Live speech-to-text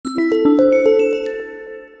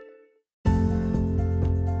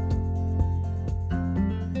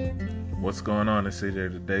What's going on? It's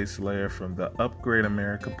CJ the Day Slayer from the Upgrade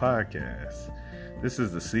America podcast. This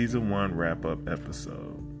is the season 1 wrap-up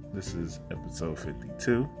episode. This is episode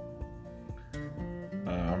 52.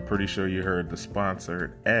 I'm pretty sure you heard the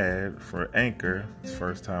sponsored ad for Anchor. It's the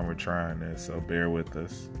first time we're trying this, so bear with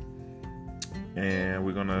us. And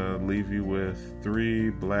we're going to leave you with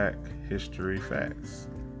 3 Black history facts.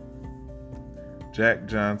 Jack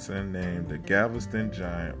Johnson, named the Galveston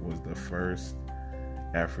Giant, was the first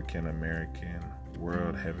African-American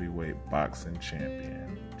world heavyweight boxing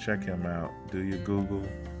champion. Check him out. Do your Google.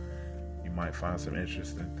 You might find some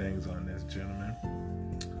interesting things on this gentleman.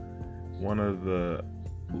 One of the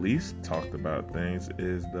least talked about things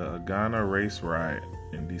is the Agana race riot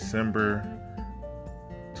in December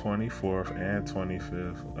 24th and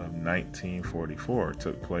 25th of 1944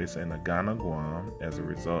 took place in Agana, Guam, as a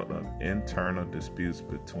result of internal disputes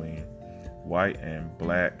between white and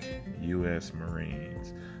black U.S.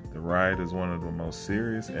 Marines. The riot is one of the most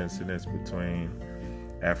serious incidents between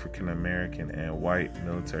African American and white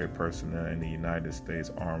military personnel in the United States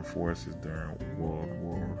Armed Forces during World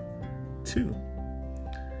War II.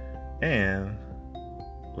 And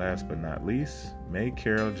last but not least, May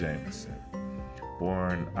Carol Jameson,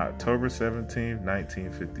 born October 17,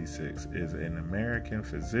 1956, is an American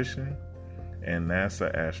physician and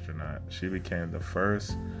NASA astronaut. She became the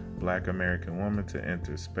first Black American woman to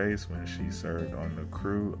enter space when she served on the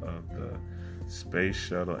crew of the Space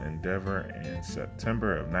Shuttle Endeavour in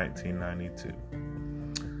September of 1992.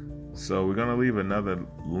 So we're going to leave another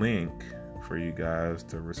link for you guys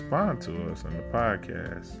to respond to us on the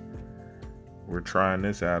podcast. We're trying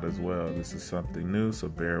this out as well. This is something new, so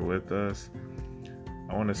bear with us.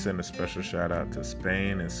 I want to send a special shout out to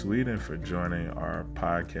Spain and Sweden for joining our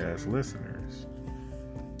podcast listeners.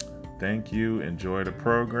 Thank you. Enjoy the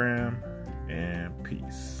program and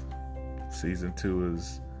peace. Season 2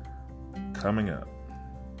 is coming up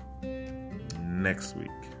next week.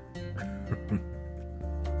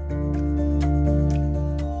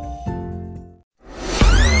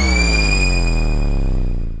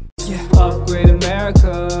 Upgrade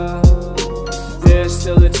America. There's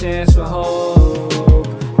still a chance for hope.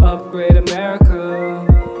 Upgrade America.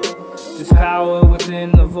 There's power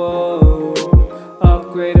within the vote.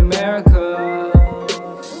 Upgrade America.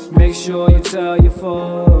 Make sure you tell your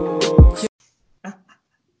folks.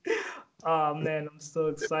 Oh man, I'm so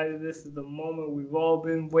excited. This is the moment we've all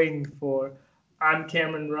been waiting for. I'm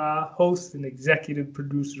Cameron Ra, host and executive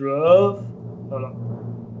producer of... Hold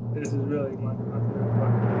on. This is really my favorite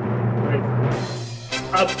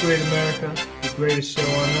part. Upgrade America, the greatest show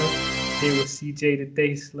on earth. Here with CJ the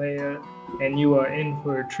Day Slayer, and you are in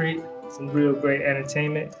for a treat. Some real great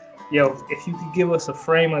entertainment. Yo, if you could give us a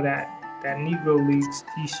frame of that Negro Leagues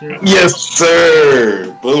t-shirt. Yes,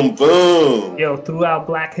 sir. Boom, boom. Yo, throughout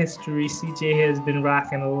Black history, CJ has been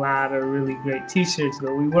rocking a lot of really great t-shirts,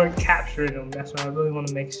 but we weren't capturing them. That's why I really want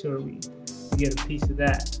to make sure we get a piece of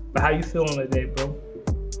that. But how you feeling today, bro?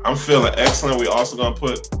 I'm feeling excellent. We also gonna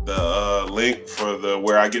put the link for the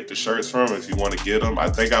where I get the shirts from if you want to get them. I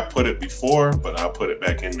think I put it before, but I'll put it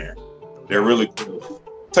back in there. They're really cool.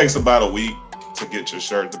 Takes about a week to get your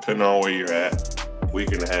shirt, depending on where you're at.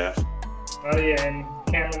 Week and a half. Oh yeah, and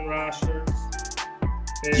Cameron Ra shirts.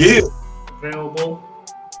 Available.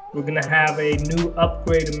 We're gonna have a new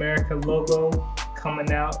Upgrade America logo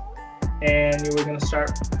coming out, and we're gonna start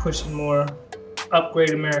pushing more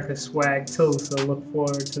Upgrade America swag too, so look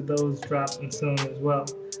forward to those dropping soon as well.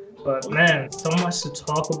 But man, so much to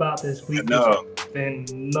talk about this week. It's been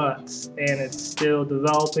nuts, and it's still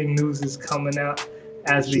developing. News is coming out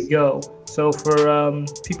as we go. So for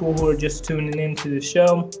people who are just tuning into the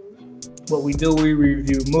show, what we do, we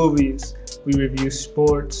review movies, we review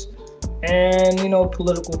sports, and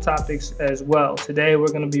political topics as well. Today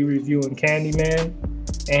we're going to be reviewing Candyman,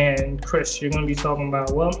 and Chris, you're going to be talking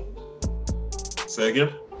about what? Say again?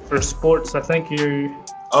 For sports, I think you're...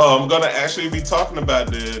 I'm going to actually be talking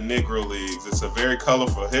about the Negro Leagues. It's a very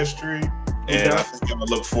colorful history, and I think I'm going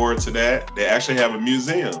to look forward to that. They actually have a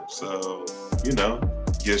museum, so, give a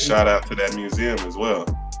shout out to that museum as well.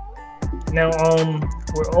 Now,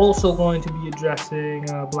 we're also going to be addressing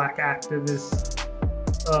Black activist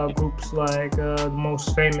groups like the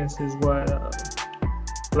most famous is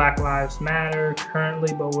Black Lives Matter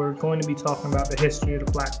currently, but we're going to be talking about the history of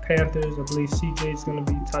the Black Panthers. I believe CJ is going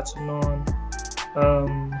to be touching on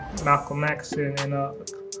Malcolm X and a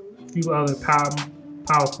few other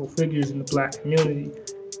powerful figures in the Black community.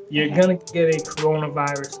 You're going to get a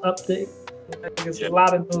coronavirus update. It's a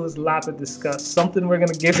lot of news, a lot to discuss. Something we're going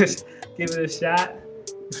to give it a shot.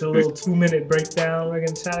 It's a little 2-minute breakdown. We're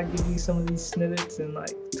going to try to give you some of these snippets in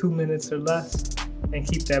like 2 minutes or less. and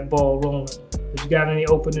keep that ball rolling. But you got any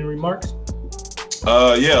opening remarks?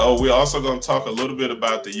 Yeah. Oh, we're also going to talk a little bit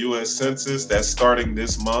about the U.S. Census that's starting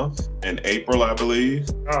this month in April, I believe.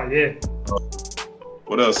 Oh yeah.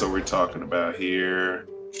 What else are we talking about here?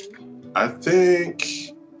 I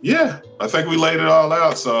think we laid it all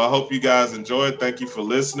out. So I hope you guys enjoyed. Thank you for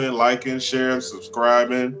listening, liking, sharing,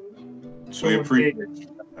 subscribing. We appreciate you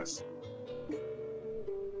guys.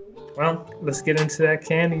 Well, let's get into that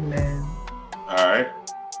Candyman. All right.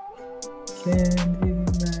 Candyman.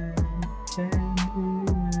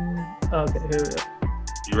 Okay, here we go.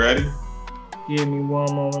 You ready? Give me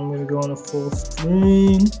one moment. I'm gonna go on a full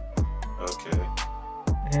screen. Okay.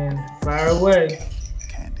 And fire away.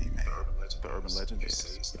 Candyman. The urban legend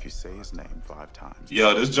is if you say his name 5 times.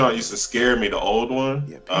 Yo, this joint used to scare me, the old one.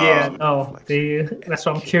 That's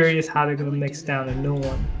why I'm curious how they're gonna mix down a new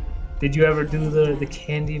one. Did you ever do the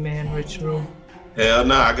Candyman ritual? Hell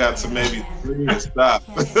no, I got to maybe 3 and stop.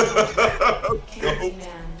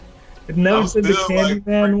 I've never did the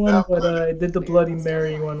Candyman one, but I did the Bloody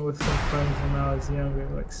Mary one with some friends when I was younger,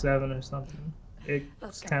 like 7 or something. It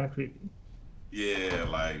was kind of creepy. Yeah,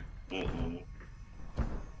 like,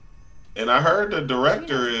 And I heard the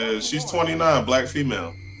director she's 29, black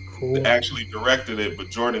female. Cool. They actually directed it, but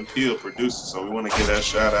Jordan Peele produced it, so we want to give that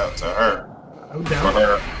shout out to her. No For doubt.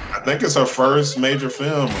 her, I think it's her first major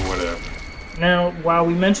film or whatever. Now, while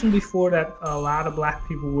we mentioned before that a lot of black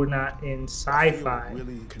people were not in sci-fi,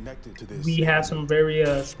 we have some very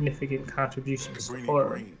significant contributions to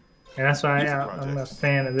horror. And that's why I'm a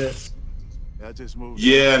fan of this.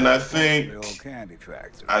 Yeah, and I think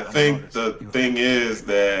the thing is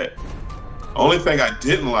that only thing I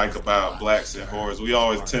didn't like about blacks in horror is we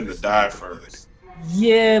always tend to die first.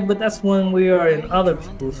 Yeah, but that's when we are in other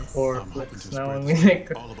people's horror flicks. Now, when we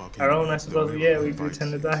make our own, I suppose, we do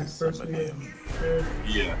tend to die first.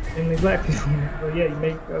 Yeah. Mainly black people. But yeah, you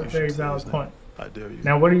make a very valid point.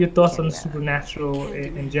 Now, what are your thoughts on the supernatural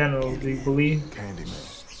in general? Do you believe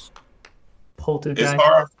poltergeist? It's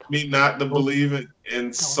hard for me not to believe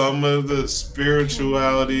in some of the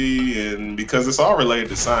spirituality, and because it's all related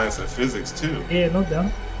to science and physics too. Yeah, no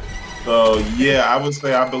doubt. So yeah, I would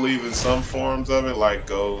say I believe in some forms of it, like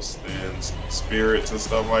ghosts and spirits and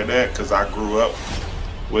stuff like that, because I grew up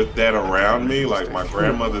with that around me. Like my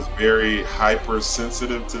grandmother's very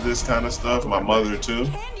hypersensitive to this kind of stuff. My mother too.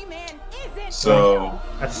 So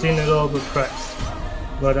I've seen it all with Christ,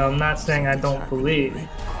 but I'm not saying I don't believe.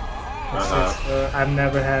 It's just, I've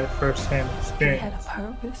never had a first-hand experience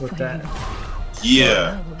with that.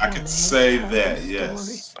 Yeah, I could say that.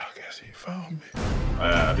 Yes. I guess he found me.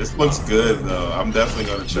 This looks good though. I'm definitely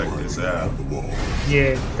gonna check this out.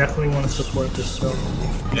 Yeah, definitely want to support this film.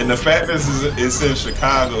 And the fact that it's in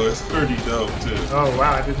Chicago is pretty dope too. Oh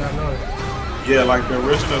wow, I did not know that. Yeah, like the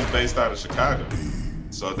original is based out of Chicago,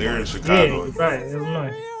 so they're in Chicago. Yeah, right,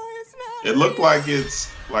 Illinois. It looked like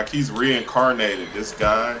it's like he's reincarnated. This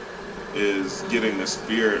guy is getting the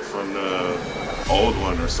spirit from the old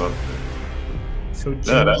one or something. So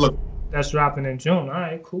Yeah, that's dropping in June. All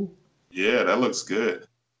right, cool. Yeah, that looks good.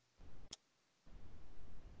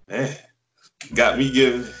 Man, got me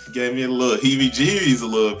gave me a little heebie-jeebies a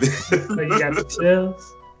little bit. So you got the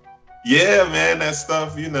chills. Yeah, man, that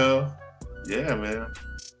stuff, you know. Yeah, man.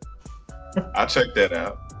 I'll check that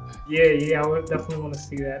out. Yeah, I would definitely want to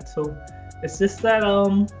see that. So it's just that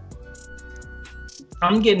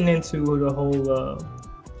I'm getting into the whole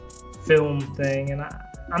film thing, and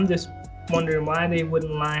I'm just wondering why they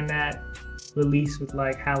wouldn't line that release with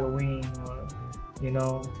like Halloween, or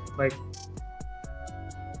like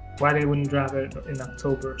why they wouldn't drop it in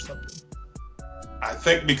October or something. I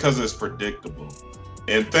think because it's predictable.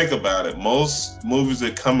 And think about it, most movies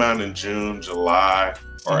that come out in June, July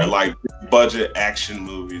are like budget action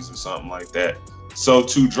movies or something like that. So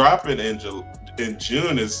to drop it in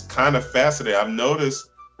June is kind of fascinating. I've noticed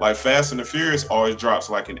like Fast and the Furious always drops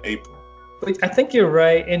like in April. I think you're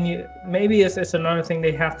right, and maybe it's another thing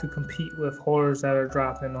they have to compete with horrors that are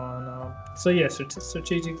dropping on. So yeah,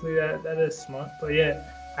 strategically that is smart. But yeah,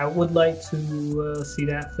 I would like to see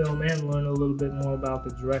that film and learn a little bit more about the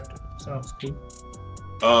director. Sounds cool.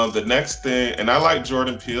 The next thing, and I like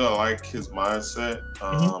Jordan Peele. I like his mindset.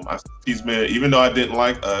 I think he's been, even though I didn't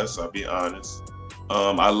like Us, I'll be honest.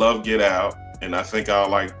 I love Get Out, and I think I'll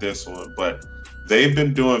like this one. But they've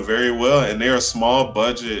been doing very well, and they're a small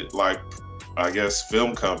budget, like I guess,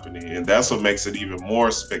 film company, and that's what makes it even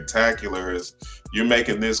more spectacular. Is you're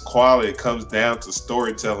making this quality. It comes down to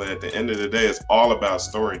storytelling. At the end of the day, it's all about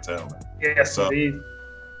storytelling. Yes, so indeed.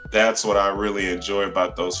 That's what I really enjoy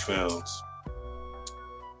about those films.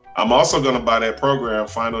 I'm also going to buy that program,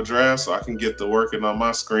 Final Draft, so I can get to working on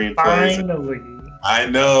my screenplays. Finally. I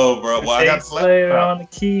know, bro. Well, I got player on the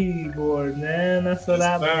keyboard, man. That's what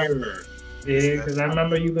Yes, I've been. sir. Yeah, because I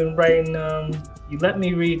remember you've been writing. You let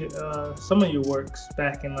me read some of your works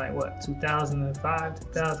back in like what 2005,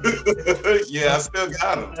 2006. Yeah, I still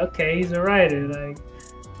got them. Okay, he's a writer. Like,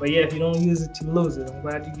 but yeah, if you don't use it, you lose it. I'm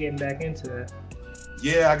glad you're getting back into that.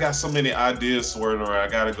 Yeah, I got so many ideas swirling around. I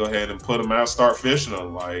got to go ahead and put them out, start fishing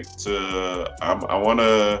them. I want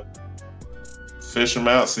to fish them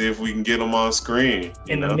out, see if we can get them on screen.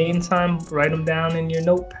 In the meantime, write them down in your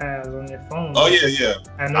notepads on your phone. Oh, yeah.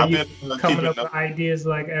 I know you're coming up with ideas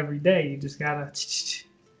like every day. You just got to,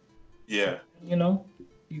 yeah. You know,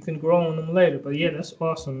 you can grow on them later. But yeah, that's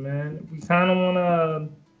awesome, man. We kind of want to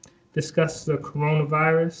discuss the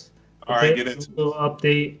coronavirus. All right, get into a little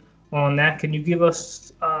update on that. Can you give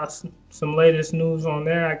us some latest news on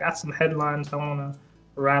there? I got some headlines I want to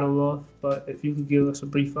rattle off, but if you could give us a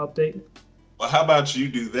brief update. Well, how about you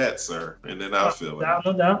do that, sir, and then I'll fill it.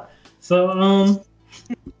 No doubt. So,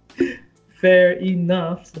 fair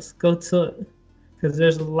enough. Let's go to it, because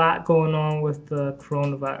there's a lot going on with the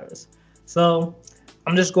coronavirus. So,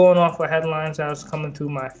 I'm just going off of headlines that was coming through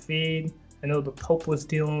my feed. I know the Pope was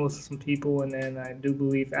dealing with some people, and then I do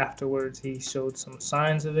believe afterwards he showed some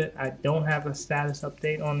signs of it. I don't have a status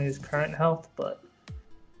update on his current health, but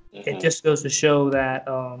it just goes to show that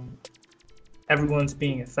everyone's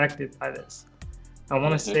being affected by this. I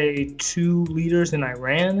want to say 2 leaders in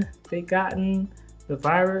Iran, they gotten the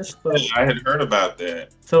virus. But I had heard about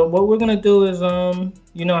that. So what we're going to do is,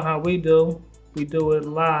 you know how we do it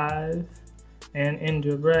live and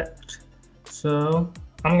indirect. So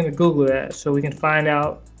I'm going to Google that so we can find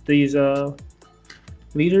out these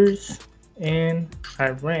leaders in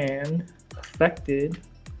Iran affected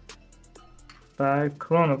by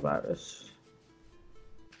coronavirus.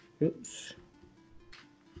 Oops.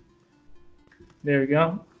 There we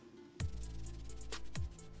go.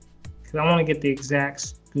 Because I want to get the exact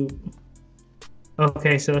scoop.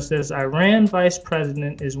 Okay, so it says Iran vice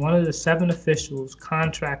president is one of the 7 officials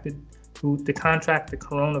contracted to contract the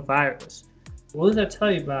coronavirus. What does that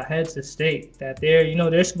tell you about heads of state? That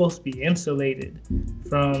they're supposed to be insulated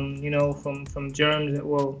from germs,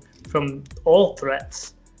 from all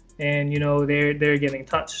threats, and they're getting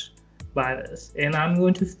touched by this. And I'm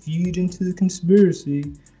going to feed into the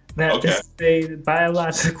conspiracy that this is a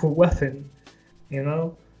biological weapon,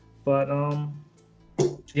 but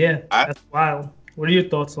that's wild. What are your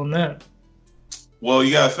thoughts on that? Well,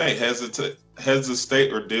 you gotta think heads of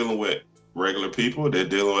state are dealing with regular people. They're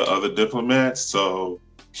dealing with other diplomats, so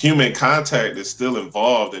human contact is still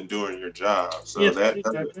involved in doing your job. So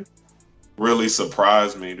that really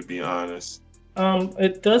surprised me, to be honest.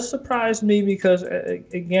 It does surprise me because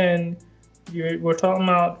again, we're talking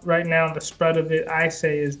about right now the spread of it, I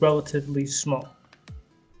say, is relatively small.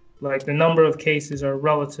 Like the number of cases are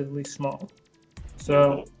relatively small.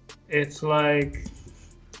 So it's like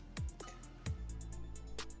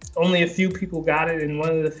only a few people got it, and one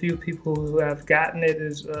of the few people who have gotten it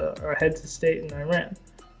is our heads of state in Iran.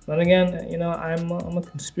 But again, I'm a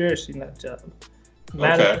conspiracy nut job.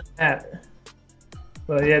 Matter.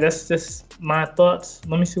 But yeah, that's just my thoughts.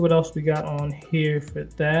 Let me see what else we got on here for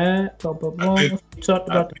that. We talked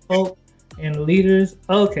about the Pope and leaders.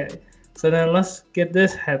 Okay, so then let's get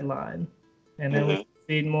this headline, and then we'll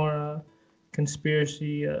feed more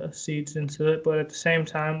conspiracy seeds into it. But at the same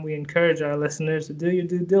time, we encourage our listeners to do your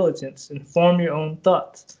due diligence and form your own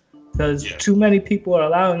thoughts, because too many people are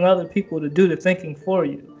allowing other people to do the thinking for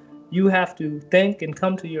you. You have to think and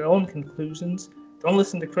come to your own conclusions. Don't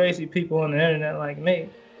listen to crazy people on the internet like me.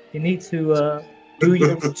 You need to do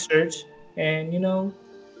your research and,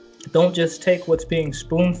 don't just take what's being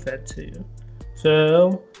spoon-fed to you.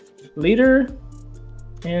 So, leader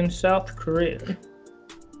in South Korea.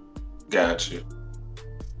 Got you.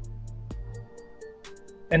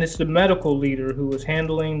 And it's the medical leader who was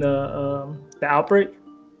handling the outbreak.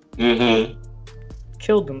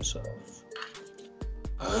 Killed himself.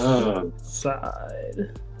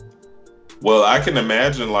 Side. Well, I can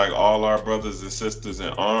imagine like all our brothers and sisters in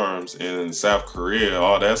arms in South Korea,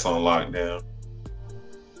 all that's on lockdown.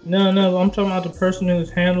 No, I'm talking about the person who's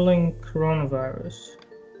handling coronavirus.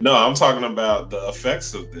 No, I'm talking about the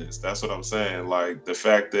effects of this. That's what I'm saying. Like the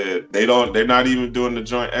fact that they're not even doing the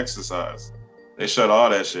joint exercise. They shut all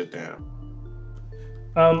that shit down.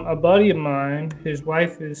 A buddy of mine, his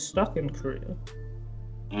wife is stuck in Korea.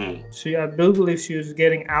 I do believe she was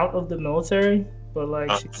getting out of the military, but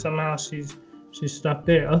she's stuck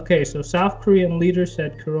there. Okay, so South Korean leader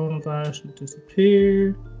said coronavirus would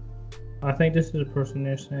disappear. I think this is the person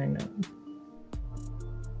they're saying that.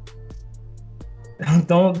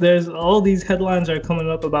 don't. There's all these headlines are coming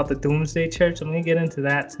up about the Doomsday Church. I'm gonna get into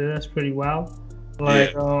that too. That's pretty wild.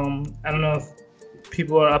 Like, I don't know if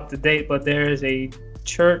people are up to date, but there is a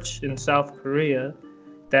church in South Korea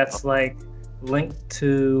that's like linked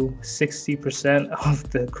to 60% of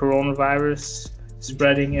the coronavirus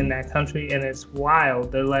spreading in that country, and it's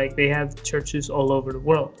wild. They have churches all over the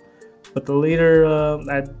world, but the leader,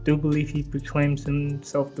 I do believe he proclaims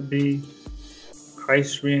himself to be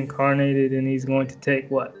Christ reincarnated, and he's going to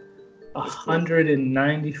take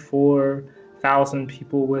 194,000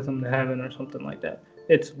 people with him to heaven or something like that.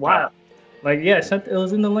 It's wild. Like, yeah, it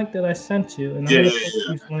was in the link that I sent you, and I'm gonna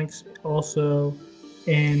put these links also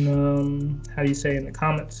in in the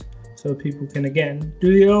comments, so people can again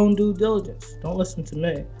do your own due diligence. Don't listen to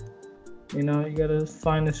me. You gotta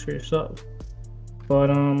find this for yourself. But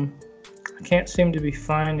I can't seem to be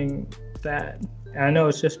finding that. And I know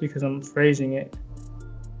it's just because I'm phrasing it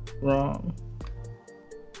wrong.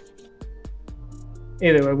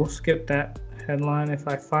 Either way, we'll skip that headline. If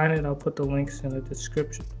I find it, I'll put the links in the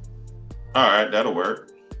description. All right, that'll work.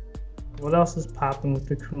 What else is popping with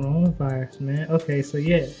the coronavirus, man? Okay, so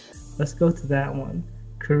yeah, let's go to that one.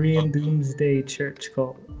 Korean Doomsday Church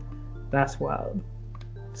cult. That's wild.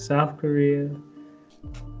 South Korea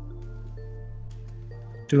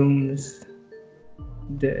Doomsday.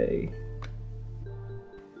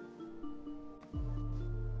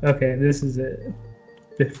 Okay, this is it.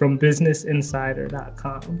 From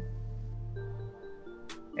businessinsider.com.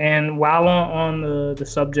 And while on the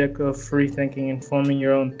subject of free thinking and forming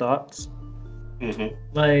your own thoughts,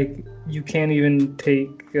 like, you can't even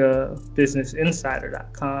take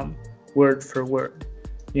businessinsider.com word for word,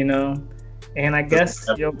 And I guess,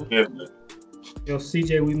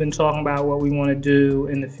 CJ, we've been talking about what we want to do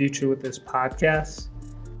in the future with this podcast.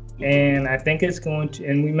 And I think it's going to,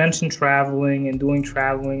 and we mentioned traveling and doing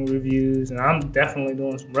traveling reviews, and I'm definitely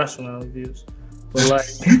doing some restaurant reviews. But like,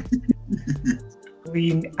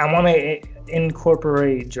 I want to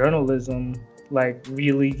incorporate journalism, like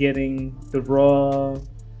really getting the raw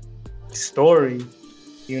story,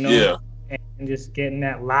 and just getting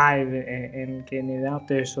that live and getting it out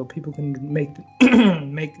there so people can make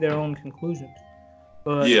their own conclusions.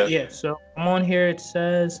 But so I'm on here. It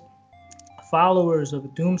says, followers of a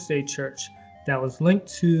Doomsday Church that was linked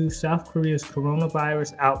to South Korea's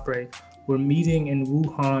coronavirus outbreak were meeting in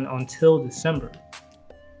Wuhan until December.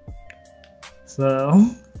 So,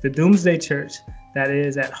 the Doomsday Church that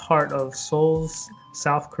is at heart of Seoul's,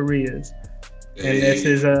 South Korea's, and this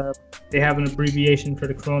is they have an abbreviation for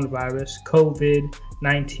the coronavirus,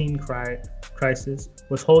 COVID-19 crisis,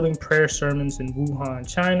 was holding prayer sermons in Wuhan,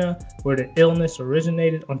 China, where the illness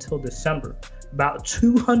originated until December. About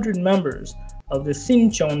 200 members of the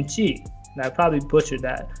Sincheonji, and I probably butchered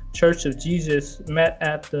that, Church of Jesus met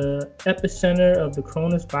at the epicenter of the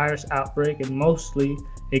coronavirus outbreak and mostly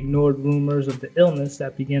ignored rumors of the illness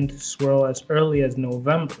that began to swirl as early as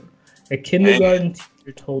November. A kindergarten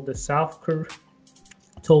teacher told the South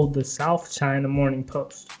China Morning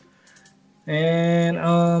Post. And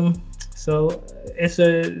so this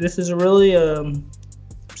is a really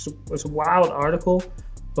it's a wild article.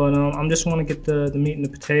 But I'm just want to get the meat and the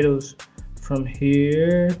potatoes from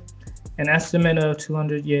here. An estimate of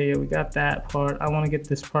 200. Yeah, we got that part. I want to get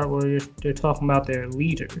this part where they're talking about their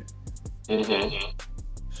leader.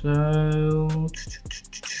 So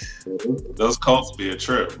those cults be a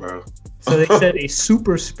trip, bro. So they said a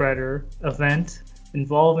super spreader event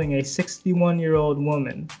involving a 61-year-old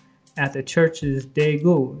woman at the church's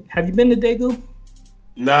Daegu. Have you been to Daegu?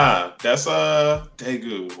 Nah, that's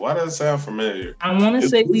Daegu. Why does it sound familiar? I want to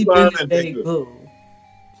say we've been to Daegu.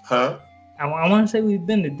 Huh? I want to say we've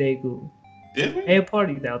been to Daegu. Did we? They had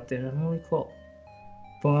parties out there, I don't recall.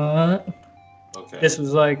 But this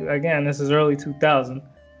was this is early 2000,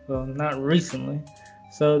 so not recently.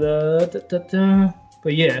 So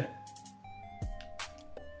but yeah.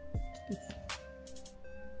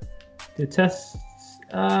 The tests,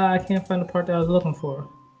 I can't find the part that I was looking for.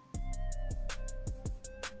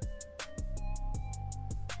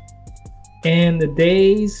 In the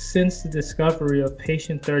days since the discovery of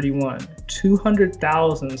Patient 31,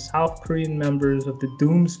 200,000 South Korean members of the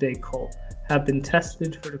Doomsday Cult have been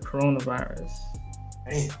tested for the coronavirus.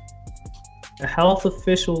 Damn. A health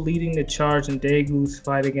official leading the charge in Daegu's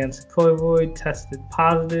fight against COVID tested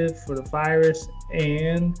positive for the virus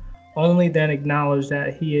and only then acknowledged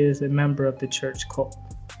that he is a member of the church cult.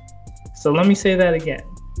 So let me say that again.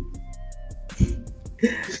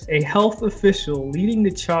 A health official leading the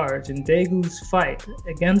charge in Daegu's fight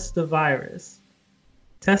against the virus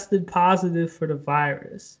tested positive for the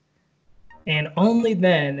virus and only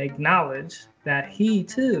then acknowledged that he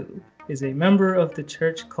too is a member of the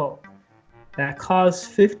church cult that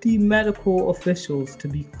caused 50 medical officials to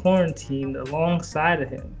be quarantined alongside of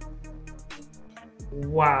him.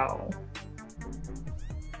 Wow.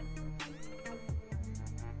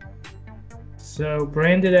 So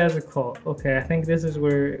branded as a cult. Okay, I think this is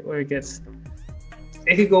where it gets.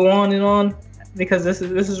 It could go on and on because this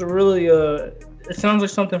is really it sounds like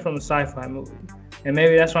something from a sci-fi movie, and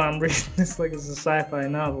maybe that's why I'm reading this like it's a sci-fi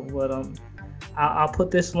novel. But I'll put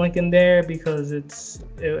this link in there because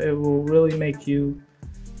it will really make you,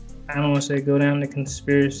 I don't want to say go down the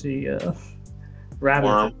conspiracy rabbit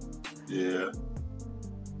hole. Yeah.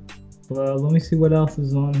 But let me see what else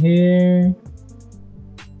is on here.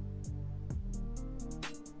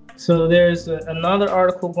 So there's another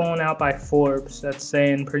article going out by Forbes that's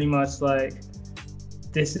saying pretty much like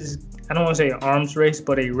this is, I don't want to say an arms race,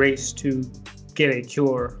 but a race to get a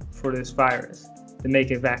cure for this virus, to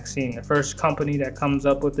make a vaccine. The first company that comes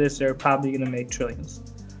up with this, they're probably going to make trillions.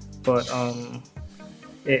 But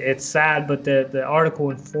it's sad, but the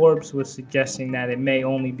article in Forbes was suggesting that it may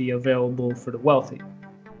only be available for the wealthy.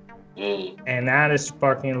 And that is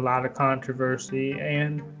sparking a lot of controversy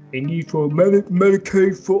and a need for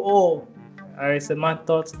Medicaid for all. I already said my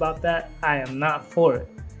thoughts about that. I am not for it.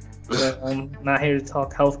 But I'm not here to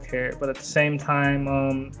talk healthcare. But at the same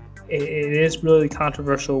time, it is really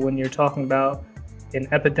controversial when you're talking about an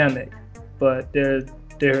epidemic. But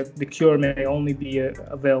the cure may only be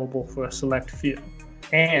available for a select few.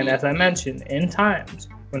 And as I mentioned, in times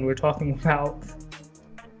when we're talking about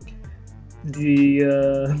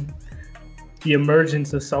the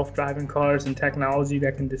emergence of self-driving cars and technology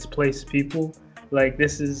that can displace people, like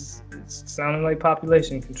it's sounding like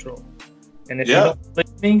population control. And if you don't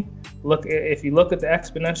believe me, if you look at the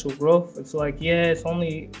exponential growth, it's like, it's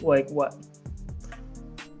only like what?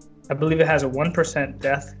 I believe it has a 1%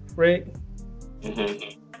 death rate.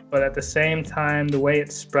 But at the same time, the way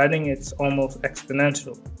it's spreading, it's almost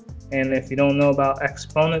exponential. And if you don't know about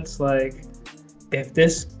exponents, like if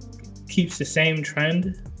this keeps the same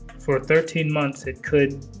trend for 13 months, it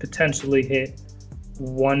could potentially hit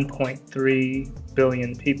 1.3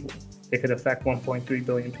 billion people. It could affect 1.3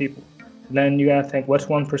 billion people. And then you gotta think, what's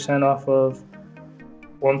 1% off of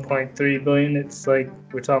 1.3 billion? It's like,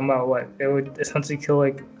 we're talking about what? It would essentially kill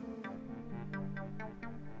like,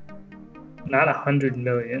 not 100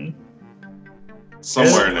 million.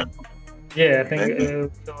 Somewhere in there. Yeah, I think it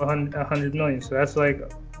would kill 100 million. So that's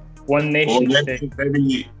like one nation state.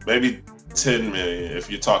 Maybe 10 million if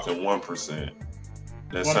you're talking 1%.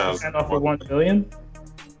 That 1% sounds off of 1 billion?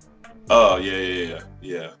 Oh, yeah.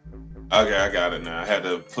 Okay, I got it now. I had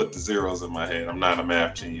to put the zeros in my head. I'm not a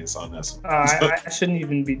math genius on this one. I shouldn't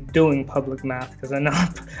even be doing public math because I know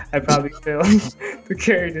I probably fail to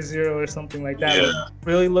carry the zero or something like that. Yeah. But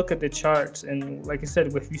really look at the charts. And like I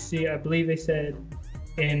said, if you see, I believe they said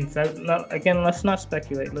again, let's not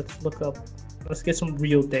speculate. Let's get some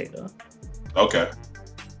real data. Okay.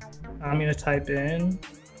 I'm going to type in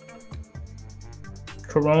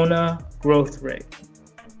Corona growth rate.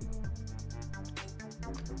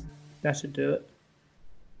 That should do it.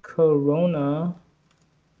 Corona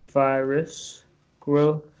virus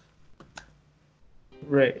growth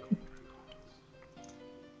rate.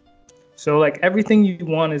 So like everything you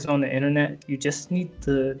want is on the internet. You just need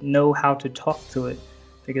to know how to talk to it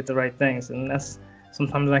to get the right things. And that's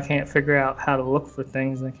sometimes I can't figure out how to look for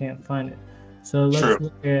things and I can't find it. So let's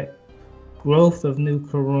look at growth of new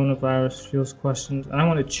coronavirus fields questions. And I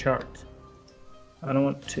want a chart. I don't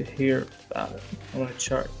want to hear about it. I want a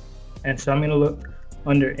chart. And so I'm going to look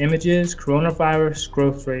under images, coronavirus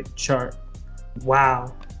growth rate chart.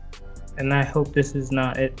 Wow. And I hope this is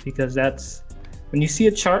not it, because that's when you see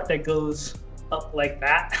a chart that goes up like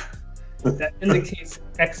that, that indicates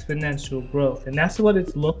exponential growth. And that's what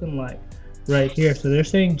it's looking like right here. So they're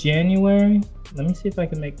saying January. Let me see if I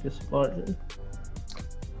can make this larger.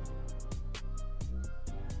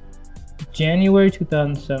 January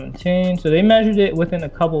 2017. So they measured it within a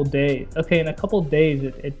couple days. Okay, in a couple days,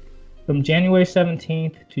 it from January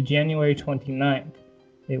 17th to January 29th,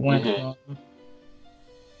 it went from,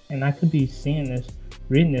 and I could be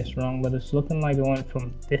reading this wrong, but it's looking like it went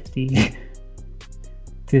from 50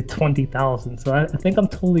 to 20,000. So I think I'm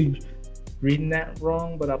totally reading that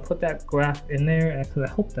wrong, but I'll put that graph in there because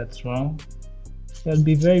I hope that's wrong. It'd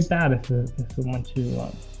be very bad if it went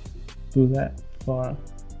to do that far.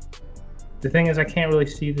 The thing is, I can't really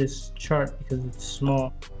see this chart because it's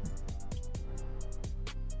small.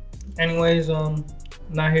 Anyways,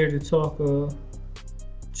 not here to talk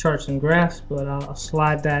charts and graphs, but I'll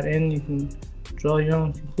slide that in. You can draw your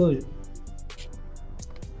own conclusion.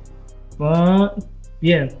 But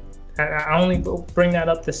yeah, I only bring that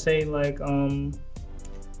up to say, like,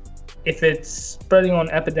 if it's spreading on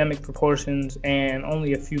epidemic proportions and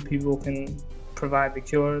only a few people can provide the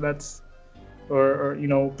cure,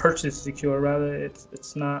 or purchase the cure rather,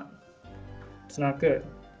 it's not good.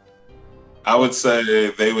 I would say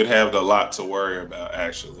they would have a lot to worry about,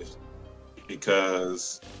 actually,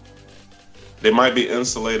 because they might be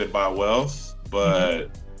insulated by wealth, but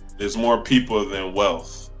there's more people than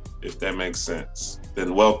wealth, if that makes sense,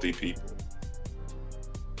 than wealthy people.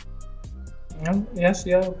 Yes,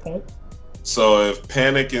 you have a point. So if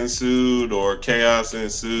panic ensued or chaos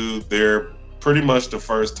ensued, they're pretty much the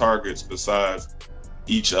first targets besides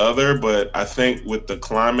each other. But I think with the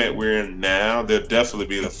climate we're in now, they'll definitely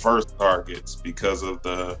be the first targets because of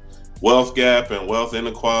the wealth gap and wealth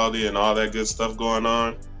inequality and all that good stuff going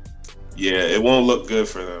on. Yeah, it won't look good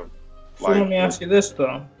for them. So let me ask you this,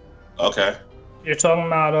 though. Okay. You're talking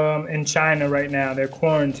about in China right now, they're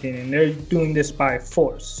quarantining. They're doing this by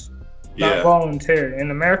force. Not voluntary.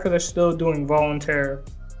 In America, they're still doing voluntary.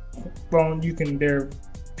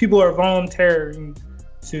 People are volunteering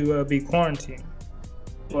to be quarantined.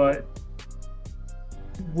 But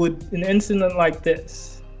would an incident like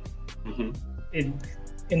this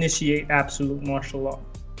initiate absolute martial law?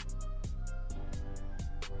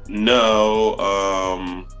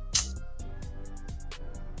 No.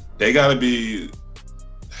 They got to be.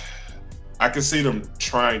 I can see them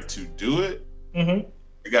trying to do it.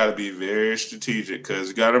 You got to be very strategic because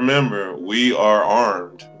you got to remember, we are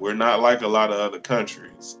armed. We're not like a lot of other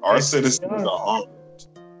countries. Our citizens are armed.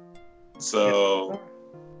 So,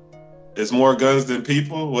 there's more guns than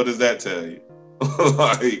people. What does that tell you?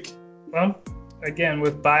 Well, again,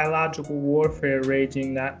 with biological warfare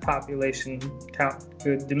raging, that population count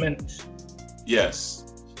could diminish. Yes.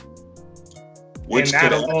 And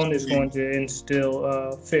that alone is going to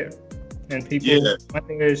instill fear. And people, I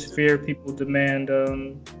think there's fear. People demand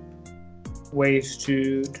ways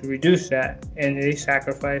to reduce that, and they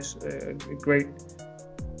sacrifice a great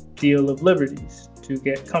deal of liberties to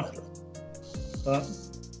get comfort.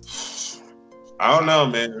 I don't know,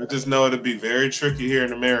 man. I just know it'd be very tricky here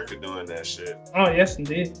in America doing that shit. Oh, yes,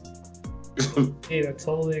 indeed. Indeed, I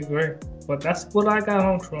totally agree. But that's what I got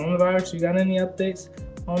on coronavirus. You got any updates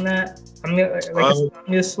on that? I'm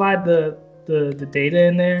gonna slide the data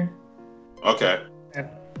in there. Okay.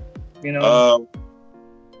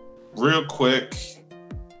 Real quick,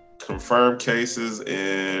 confirmed cases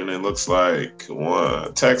in, it looks like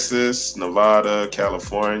Texas, Nevada,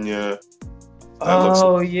 California.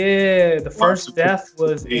 The first death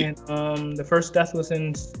was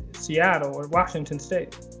in Seattle or Washington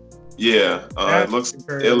State. Yeah, it looks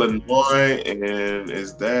like Illinois, and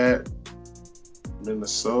is that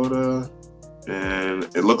Minnesota? And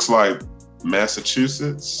it looks like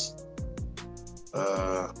Massachusetts.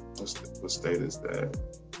 What state is that?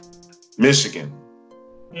 Michigan.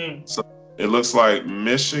 So it looks like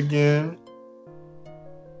Michigan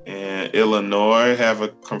and Illinois have a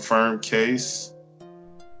confirmed case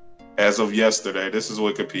as of yesterday. This is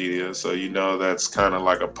Wikipedia, so you know that's kind of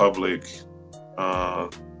like a public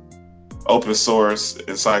open source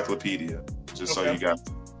encyclopedia, just so you got.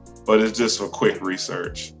 But it's just for quick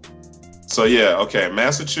research. So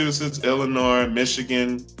Massachusetts, Illinois,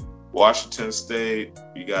 Michigan, Washington State,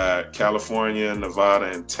 you got California, Nevada,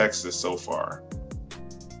 and Texas so far.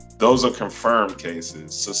 Those are confirmed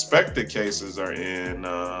cases. Suspected cases are in,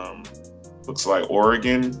 looks like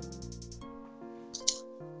Oregon.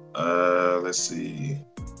 Let's see.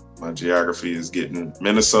 My geography is getting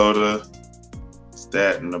Minnesota. Is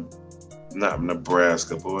that not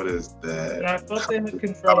Nebraska, but what is that? I thought they had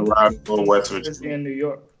confirmed West Virginia and New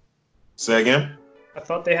York. Say again? I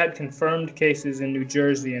thought they had confirmed cases in New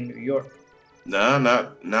Jersey and New York. Nah,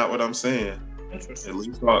 not what I'm saying. Interesting.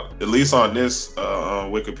 At least on this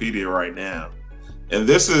Wikipedia right now, and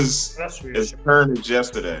this is current as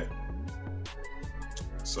yesterday.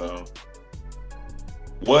 So,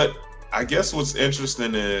 what's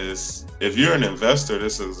interesting is if you're an investor,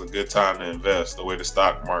 this is a good time to invest. The way the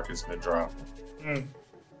stock market's been dropping.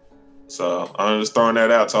 So I'm just throwing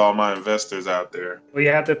that out to all my investors out there. Well,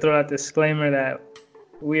 you have to throw out a disclaimer that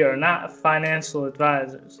we are not financial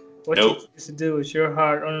advisors. What you choose to do with your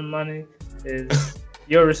hard-earned money is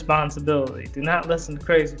your responsibility. Do not listen to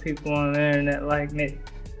crazy people on the internet like me.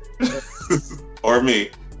 Or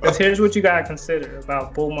me. Because here's what you gotta consider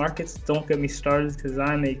about bull markets. Don't get me started because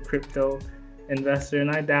I'm a crypto investor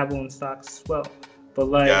and I dabble in stocks as well. But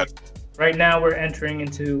right now we're entering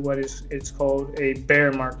into what it's called a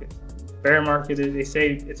bear market. Bear market is, they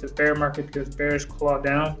say it's a bear market because bears claw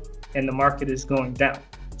down and the market is going down.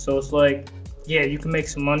 So it's like, yeah, you can make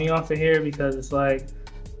some money off of here because it's like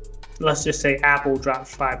let's just say Apple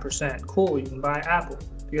drops 5%. Cool, you can buy Apple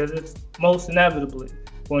because it's most inevitably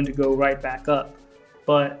going to go right back up.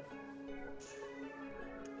 But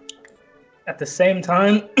at the same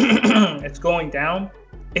time, it's going down.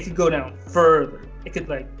 It could go down further. It could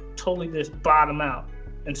like totally just bottom out.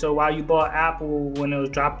 And so while you bought Apple when it was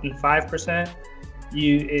dropping 5%,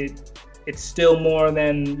 it's still more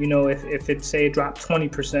than, you know, if it say dropped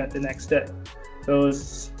 20% the next day. So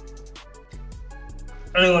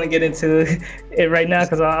I don't want to get into it right now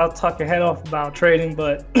because I'll talk your head off about trading,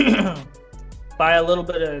 but buy a little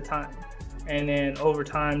bit at a time, and then over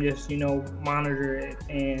time just, you know, monitor it,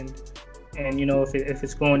 and you know, if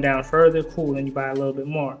it's going down further, cool, then you buy a little bit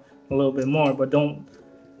more, but don't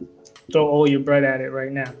throw all your bread at it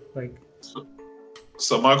right now. Like,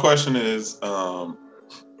 so my question is, the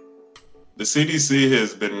CDC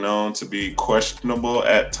has been known to be questionable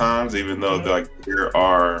at times, even though like there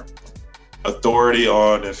are authority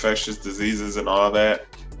on infectious diseases and all that.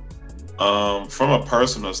 From a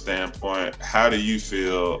personal standpoint, how do you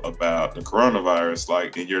feel about the coronavirus,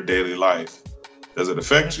 like in your daily life? Does it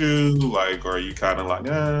affect you? Like, or are you kind of like,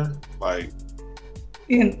 like?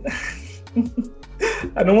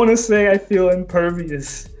 I don't want to say I feel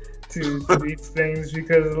impervious to these things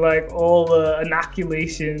because like all the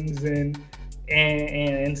inoculations and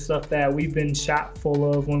stuff that we've been shot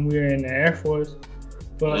full of when we were in the Air Force.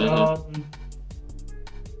 But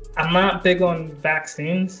I'm not big on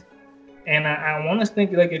vaccines, and I want to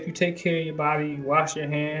think like if you take care of your body, you wash your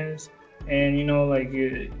hands, and you know, like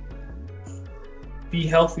you be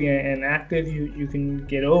healthy and active, you can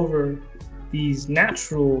get over these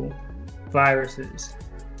natural viruses.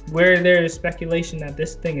 Where there is speculation that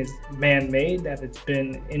this thing is man-made, that it's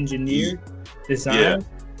been engineered, designed,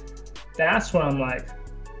 that's where I'm like,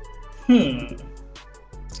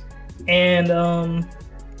 And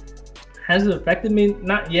has it affected me?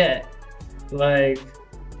 Not yet. Like,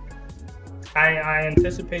 I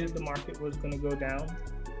anticipated the market was going to go down.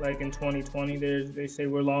 Like in 2020, they say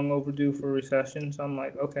we're long overdue for a recession. So I'm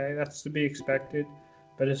like, okay, that's to be expected.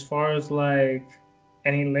 But as far as like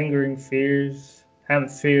any lingering fears, haven't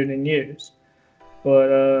feared in years.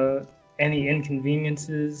 But any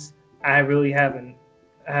inconveniences, I really haven't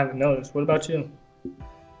noticed. What about you?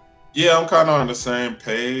 Yeah, I'm kind of on the same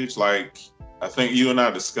page. Like, I think you and I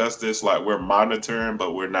discussed this. Like, we're monitoring,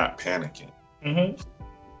 but we're not panicking.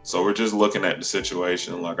 So we're just looking at the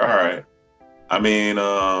situation. Like, all right. I mean,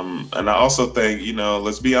 and I also think, you know,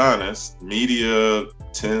 let's be honest, media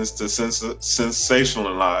tends to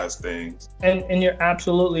sensationalize things. And you're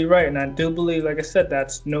absolutely right. And I do believe, like I said,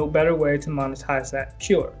 that's no better way to monetize that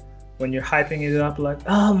cure. When you're hyping it up like,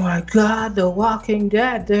 oh my God, The Walking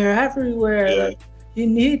Dead, they're everywhere. Yeah. Like, you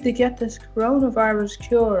need to get this coronavirus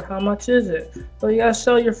cure. How much is it? Well, you gotta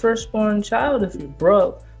sell your firstborn child if you're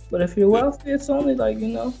broke. But if you're wealthy, it's only like, you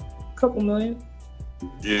know, a couple million.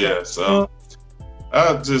 Yeah, so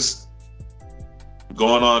just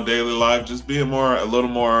going on daily life, just being a little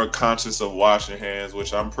more conscious of washing hands,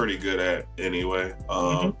 which I'm pretty good at anyway.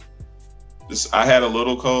 I had a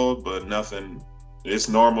little cold, but nothing. It's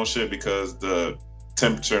normal shit because the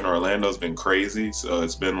temperature in Orlando's been crazy. So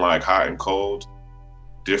it's been like hot and cold,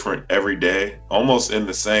 different every day, almost in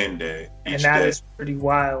the same day. And that is pretty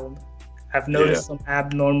wild. I've noticed some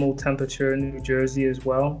abnormal temperature in New Jersey as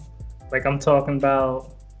well. Like, I'm talking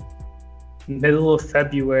about middle of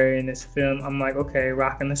February in this film. I'm like, okay,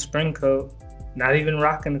 rocking the spring coat, not even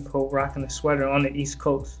rocking the coat, rocking the sweater on the East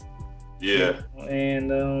Coast. Yeah.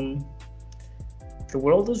 And the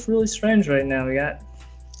world is really strange right now. We got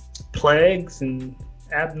plagues and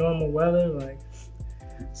abnormal weather, like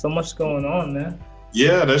so much going on, man.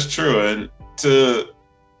 Yeah, that's true. And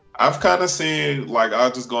I've kind of seen, like,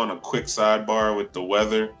 I'll just go on a quick sidebar with the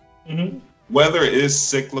weather. Weather is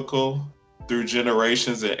cyclical through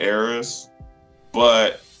generations and eras,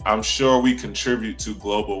 but I'm sure we contribute to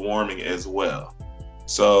global warming as well.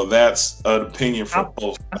 So that's an opinion from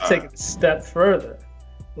both sides. I'll take it a step further.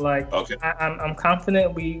 Like, okay. I'm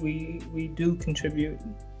confident we do contribute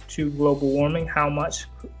to global warming. How much?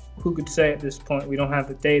 Who could say at this point? We don't have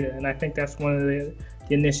the data. And I think that's one of the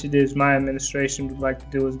initiatives my administration would like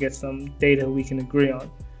to do, is get some data we can agree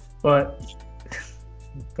on. But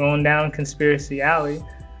going down conspiracy alley,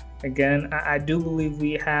 again, I do believe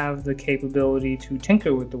we have the capability to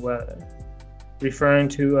tinker with the weather. Referring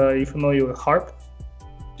to, are you familiar with HAARP?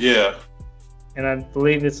 Yeah. And I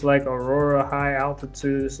believe it's like Aurora High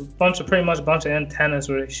Altitude. It's pretty much a bunch of antennas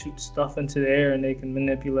where they shoot stuff into the air and they can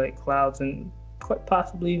manipulate clouds and quite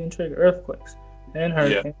possibly even trigger earthquakes and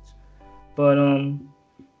hurricanes. But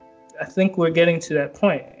I think we're getting to that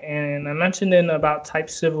point. And I mentioned about type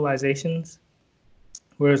civilizations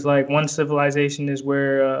Whereas like one civilization is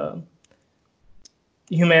where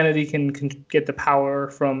humanity can get the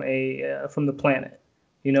power from the planet,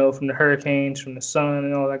 from the hurricanes, from the sun,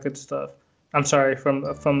 and all that good stuff. I'm sorry,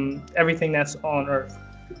 from everything that's on Earth.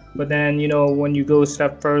 But then when you go a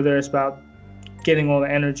step further, it's about getting all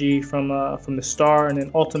the energy from the star and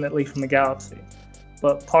then ultimately from the galaxy.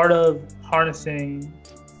 But part of harnessing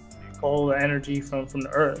all the energy from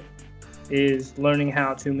the Earth is learning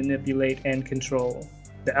how to manipulate and control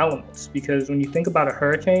the elements. Because when you think about a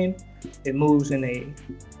hurricane, it moves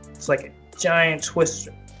it's like a giant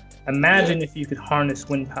twister. Imagine if you could harness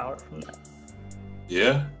wind power from that.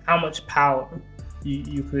 Yeah. How much power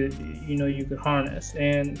you could harness.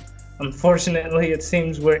 And unfortunately, it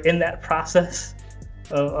seems we're in that process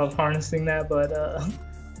of harnessing that, but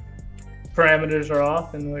parameters are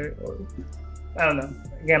off, and I don't know.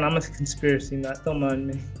 Again, I'm a conspiracy nut. Don't mind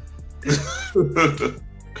me.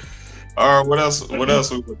 All right, what else we going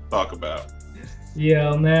to talk about?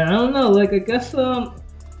 Yeah, man, I don't know. Like, I guess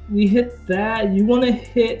we hit that. You want to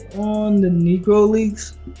hit on the Negro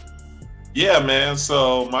Leagues? Yeah, man.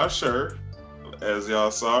 So my shirt, as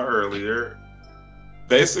y'all saw earlier,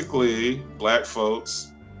 basically black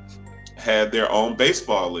folks had their own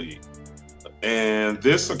baseball league. And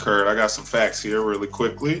this occurred, I got some facts here really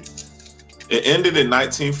quickly. It ended in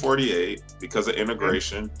 1948 because of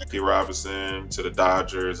integration. Jackie Robinson to the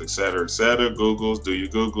Dodgers, et cetera, et cetera. Do your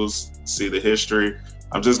Googles, see the history.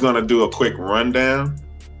 I'm just going to do a quick rundown.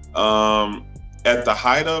 At the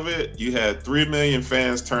height of it, you had 3 million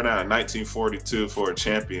fans turn out in 1942 for a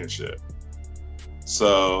championship.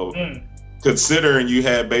 So considering you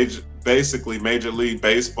had basically Major League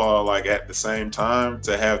Baseball like at the same time,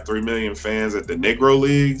 to have 3 million fans at the Negro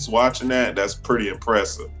Leagues watching that's pretty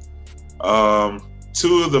impressive.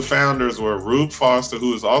 Two of the founders were Rube Foster,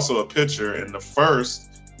 who was also a pitcher in the first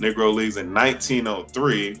Negro Leagues in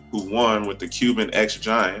 1903, who won with the Cuban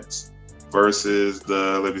ex-Giants versus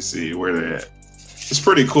let me see where they're at. It's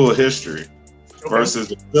pretty cool history. Okay. Versus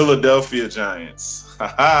the Philadelphia Giants.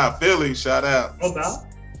 Haha, Philly, shout out. No doubt.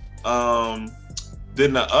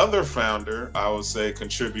 Then the other founder, I would say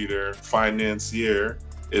contributor, financier,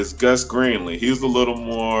 is Gus Greenlee. He's a little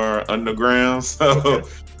more underground. So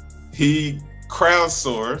he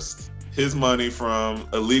crowdsourced his money from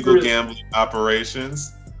illegal gambling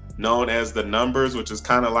operations known as the Numbers, which is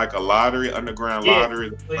kind of like a lottery, underground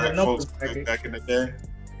lottery that black folks played back in the day.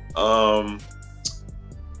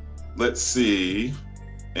 Let's see.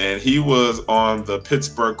 And he was on the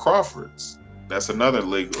Pittsburgh Crawfords. That's another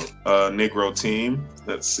Negro team.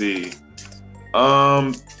 Let's see.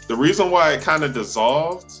 The reason why it kind of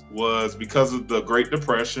dissolved was because of the Great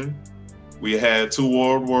Depression. We had 2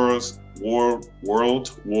 world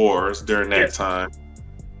wars during that time,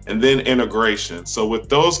 and then integration. So with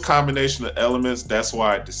those combination of elements, that's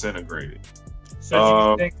why it disintegrated.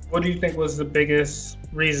 So what do you think was the biggest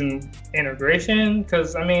reason? Integration?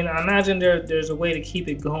 Because I mean, I imagine there's a way to keep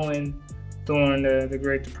it going during the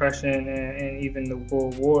Great Depression and even the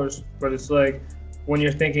World Wars, but it's like when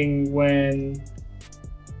you're thinking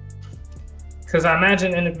because I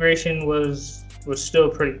imagine integration was still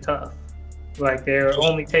pretty tough. Like they're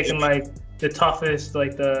only taking like the toughest,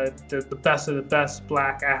 like the best of the best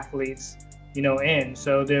black athletes, in.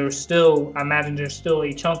 So there's still, I imagine there's still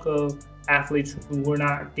a chunk of athletes who were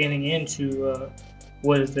not getting into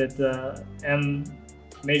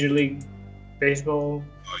Major League Baseball.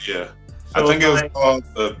 Oh yeah. So I think it was called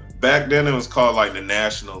back then it was called like the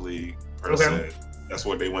National League per se. That's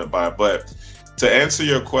what they went by. But to answer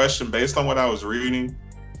your question, based on what I was reading,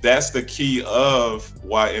 that's the key of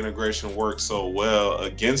why integration worked so well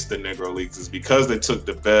against the Negro Leagues, is because they took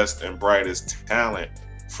the best and brightest talent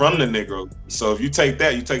from the Negro Leagues. So if you take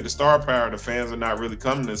that, you take the star power, the fans are not really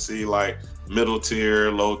coming to see like middle tier,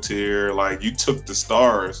 low tier. Like you took the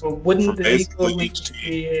stars. Well, wouldn't the Negro Leagues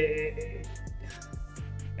be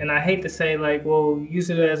and I hate to say like, well, use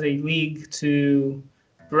it as a league to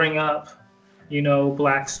bring up,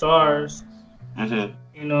 black stars, but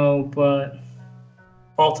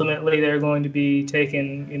ultimately they're going to be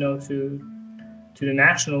taken, to the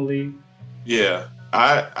National League. Yeah,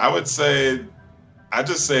 I would say, I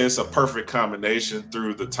just say it's a perfect combination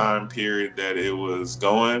through the time period that it was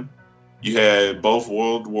going. You had both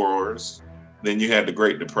world wars, then you had the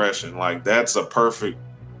Great Depression. Like that's a perfect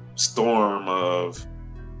storm of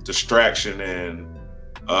distraction and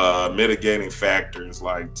mitigating factors,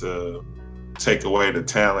 like to take away the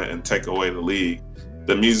talent and take away the league.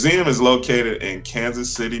 The museum is located in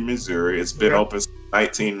Kansas City, Missouri. It's been open since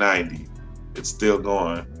 1990. It's still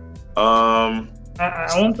going. I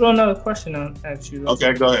want to throw another question at you.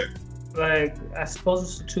 Okay, go ahead. Like, I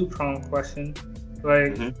suppose it's a 2-pronged question.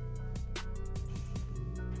 Like,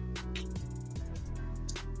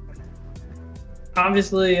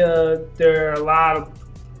 obviously, there are a lot of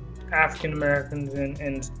African Americans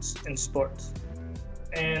in sports,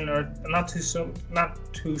 and I'm not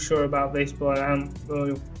too sure about baseball. I don't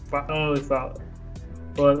really follow it.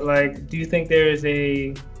 But like, do you think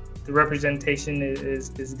the representation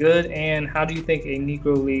is good, and how do you think a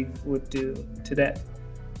Negro League would do to that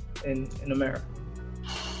in America?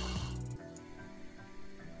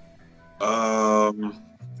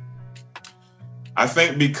 I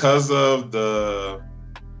think because of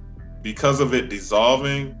it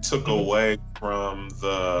dissolving took away from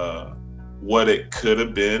what it could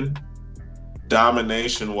have been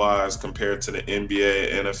domination wise compared to the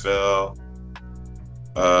NBA, NFL.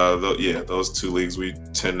 Those two leagues we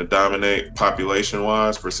tend to dominate population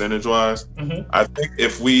wise, percentage wise. I think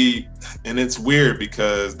and it's weird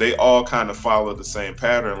because they all kind of follow the same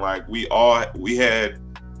pattern. Like we had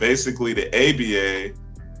basically the ABA,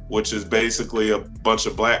 which is basically a bunch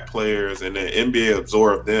of black players, and the NBA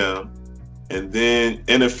absorbed them. And then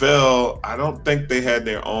NFL, I don't think they had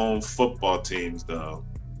their own football teams though.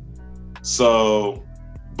 So,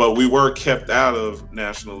 but we were kept out of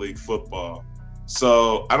National League football.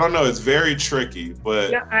 So I don't know. It's very tricky,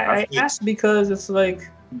 but yeah, I asked because it's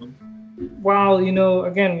like, while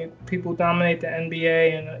again, people dominate the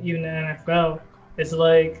NBA and even the NFL, it's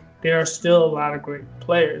like there are still a lot of great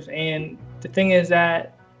players, and the thing is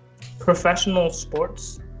that professional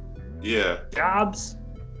sports, jobs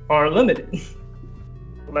are limited.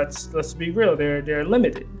 Let's be real. They're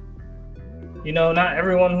limited. Not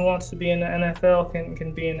everyone who wants to be in the NFL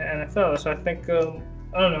can be in the NFL. So I think I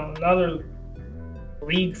don't know, another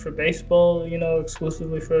league for baseball,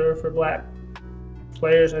 exclusively for black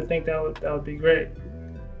players. I think that would be great.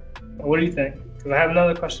 What do you think? Because I have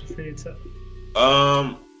another question for you too.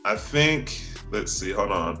 I think, let's see,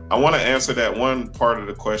 hold on. I want to answer that one part of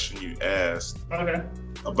the question you asked. Okay.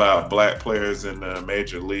 About black players in the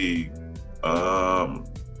major league.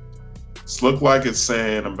 It's looked like it's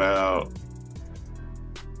saying about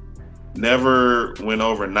never went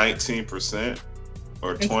over 19%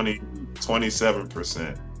 or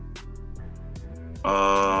 27%.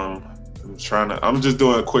 I'm just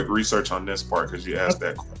doing a quick research on this part because you asked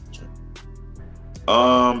that question.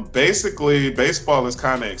 Basically, baseball is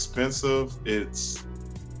kind of expensive. It's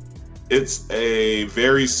a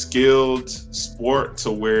very skilled sport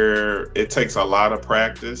to where it takes a lot of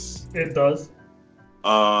practice. It does.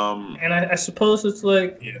 And I suppose it's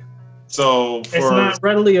like, so it's not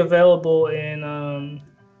readily available in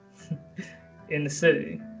the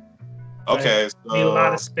city. Okay, so you need a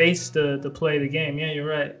lot of space to play the game. Yeah, you're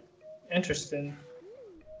right. Interesting.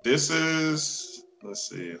 This is, let's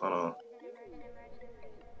see, hold on.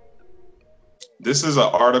 This is an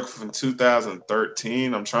article from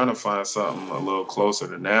 2013. I'm trying to find something a little closer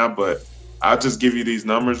to now, but I'll just give you these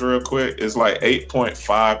numbers real quick. It's like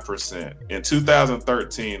 8.5% in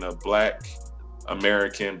 2013 of black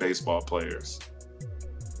American baseball players.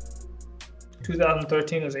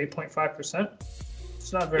 2013 is 8.5%.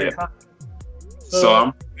 It's not very high. So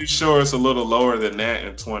I'm pretty sure it's a little lower than that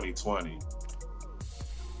in 2020.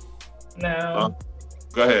 Now,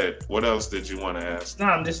 go ahead. What else did you want to ask? No,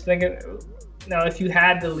 I'm just thinking. Now, if you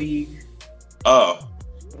had the league,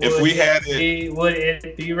 if we had it, would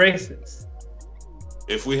it be racist?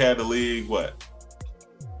 If we had the league, what?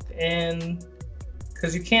 And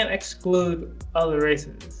because you can't exclude other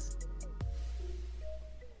races.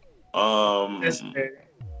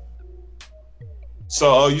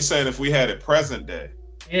 So, you saying if we had it present day?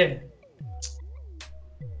 Yeah.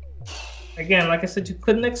 Again, like I said, you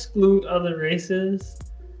couldn't exclude other races.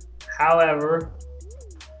 However,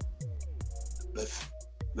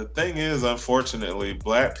 the thing is, unfortunately,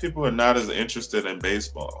 black people are not as interested in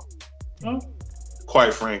baseball.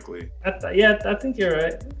 Quite frankly. I think you're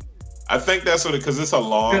right. I think that's what because it's a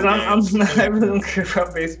long game. I really don't care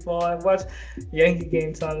about baseball. I watch Yankee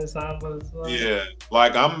games time to time, but it's like, yeah,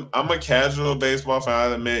 like I'm a casual baseball fan. I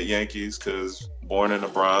admit Yankees because born in the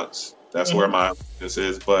Bronx. That's where my business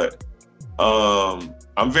is. But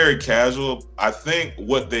I'm very casual. I think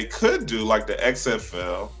what they could do, like the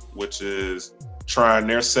XFL, which is trying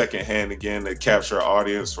their second hand again to capture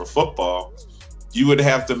audience for football, you would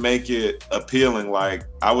have to make it appealing. Like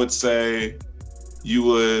I would say you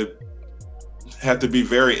would have to be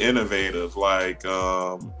very innovative. Like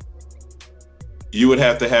you would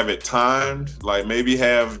have to have it timed, like maybe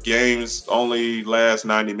have games only last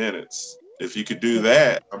 90 minutes. If you could do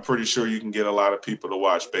that, I'm pretty sure you can get a lot of people to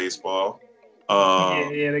watch baseball.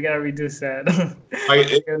 Yeah, they gotta reduce that. Like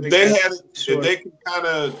if Sure. they can kind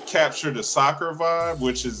of capture the soccer vibe,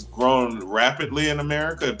 which has grown rapidly in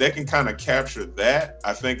America, if they can kind of capture that,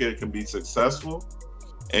 I think it can be successful.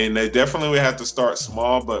 And they definitely would have to start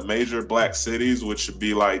small, but major black cities, which should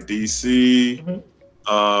be like DC,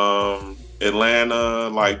 Atlanta,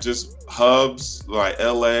 like just hubs like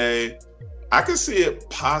LA. I could see it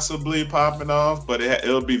possibly popping off, but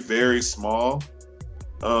it'll be very small.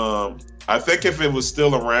 I think if it was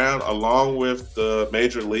still around along with the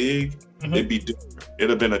major league, it'd be different. It'd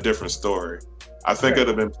have been a different story. I think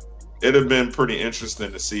it'd have been pretty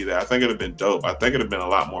interesting to see that. I think it'd have been dope. I think it'd have been a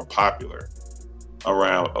lot more popular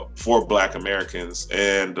around for Black Americans.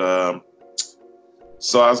 And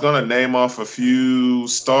so I was gonna name off a few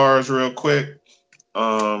stars real quick.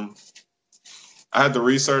 I had to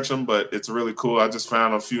research them, but it's really cool. I just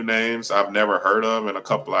found a few names I've never heard of and a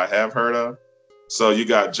couple I have heard of. So you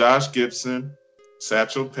got Josh Gibson,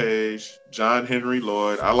 Satchel Paige, John Henry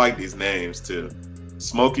Lloyd. I like these names too.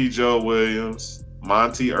 Smokey Joe Williams,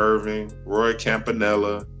 Monty Irving, Roy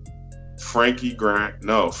Campanella, Frank Grant,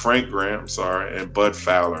 I'm sorry, and Bud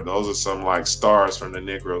Fowler. Those are some like stars from the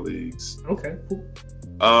Negro Leagues. Okay, cool.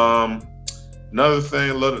 Another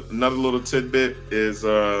little tidbit is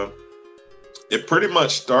it pretty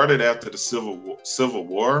much started after the Civil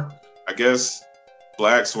War. I guess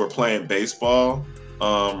blacks were playing baseball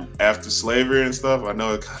after slavery and stuff. I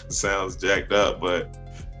know it kind of sounds jacked up, but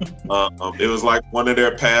it was like one of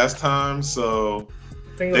their pastimes. So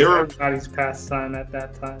I think it was everybody's pastime at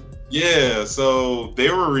that time. Yeah, so they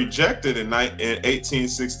were rejected in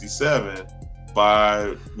 1867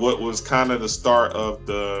 by what was kind of the start of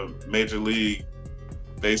the Major League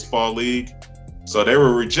Baseball League. So they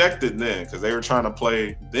were rejected then because they were trying to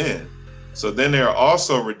play then. So then they were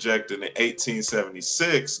also rejected in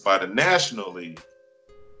 1876 by the National League.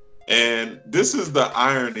 And this is the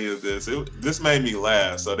irony of this. This made me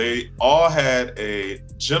laugh. So they all had a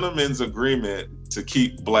gentleman's agreement to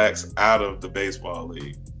keep blacks out of the baseball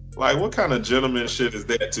league. Like, what kind of gentleman shit is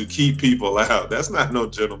that to keep people out? That's not no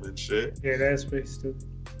gentleman shit. Yeah, that's pretty stupid.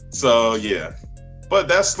 So, yeah. But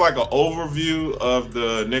that's like an overview of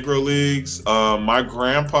the Negro Leagues. My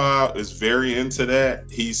grandpa is very into that.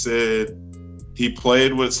 He said he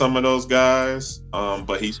played with some of those guys,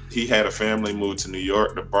 but he had a family, moved to New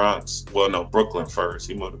York, the Bronx. Well, no, Brooklyn first.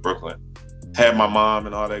 He moved to Brooklyn. Had my mom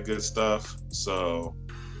and all that good stuff. So,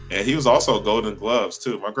 and he was also Golden Gloves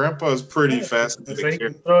too. My grandpa is pretty fascinating. So he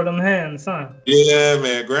can throw them hands, huh? Yeah,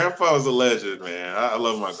 man. Grandpa was a legend, man. I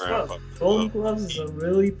love my grandpa. Golden Gloves is a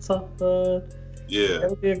really tough. Yeah, that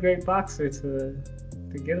would be a great boxer to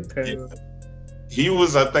get a pair of. He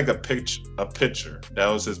was, I think, a pitcher. That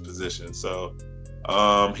was his position. So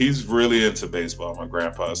he's really into baseball, my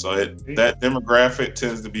grandpa. So that demographic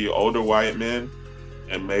tends to be older white men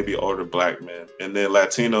and maybe older black men. And then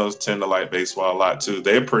Latinos tend to like baseball a lot too.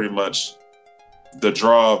 They're pretty much the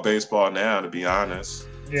draw of baseball now, to be honest.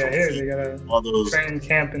 Yeah, here they got a training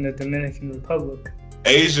camp in the Dominican Republic.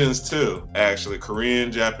 Asians too, actually.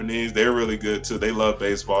 Korean, Japanese, they're really good too. They love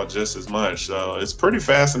baseball just as much. So it's pretty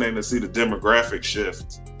fascinating to see the demographic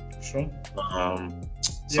shift. Sure.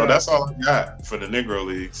 So that's all I got for the Negro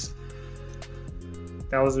Leagues.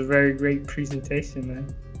 That was a very great presentation,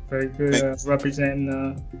 man. Very good representing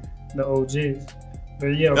the OGs.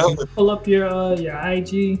 But yeah, can you pull up your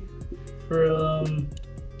IG for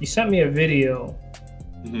you sent me a video.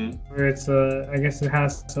 Where it's I guess it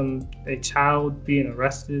has a child being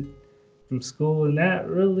arrested from school, and that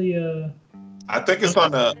really I think it's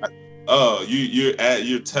on the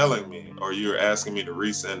you're telling me, or you're asking me to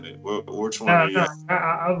resend it. Which one?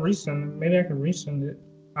 I'll resend it. Maybe I can resend it.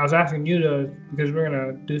 I was asking you to, because we're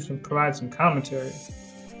gonna provide some commentary.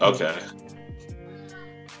 Okay.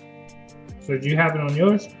 So do you have it on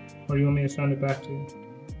yours, or do you want me to send it back to you?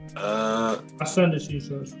 I'll send it to you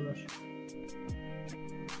so it's fresh.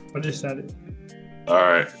 I just said it. All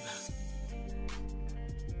right.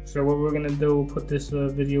 So what we're gonna do, we'll put this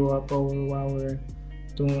video up over while we're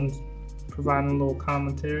providing a little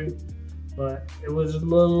commentary. But it was a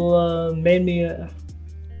little made me.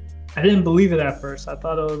 I didn't believe it at first. I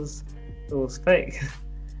thought it was fake.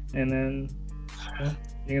 And then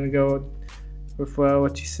you're gonna go with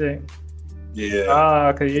what you say.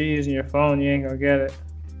 Yeah. Cause you're using your phone, you ain't gonna get it.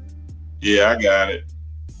 Yeah, I got it.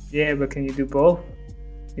 Yeah, but can you do both?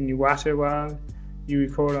 Can you watch it while you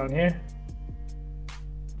record on here?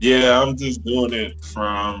 Yeah, I'm just doing it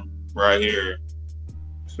from right here.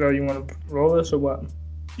 So you want to roll this or what?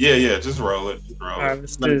 Yeah, just roll it. All right,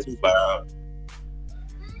 it's not too loud.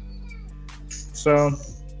 So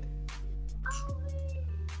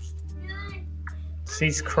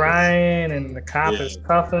she's crying and the cop is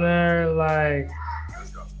cuffing her. Like,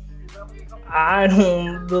 I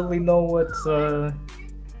don't really know what to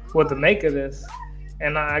make of this.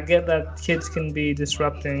 And I get that kids can be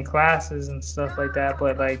disrupting classes and stuff like that,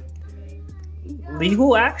 but like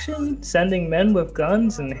legal action, sending men with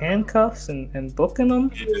guns and handcuffs and booking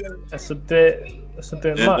them, that's a bit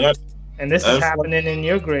much. And this is happening in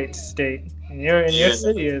your great state, in your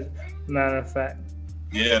city, as a matter of fact.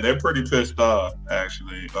 Yeah, they're pretty pissed off,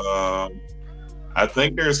 actually. I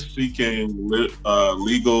think they're seeking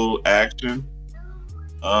legal action.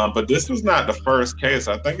 But this was not the first case.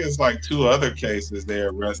 I think it's like 2 other cases they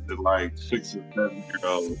arrested like 6 or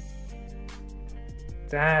 7-year-olds.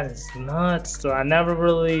 That is nuts. So I never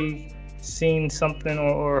really seen something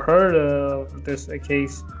or heard of a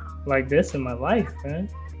case like this in my life, man.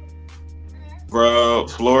 Bro,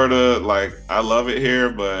 Florida, like, I love it here,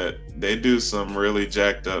 but they do some really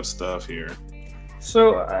jacked up stuff here.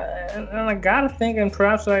 So, and I gotta think, and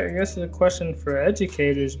perhaps I guess it's a question for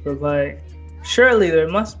educators, but like, surely there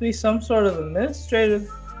must be some sort of administrative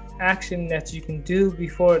action that you can do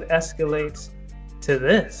before it escalates to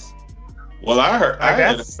this. Well, I heard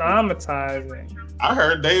that's traumatizing. I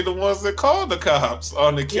heard they the ones that called the cops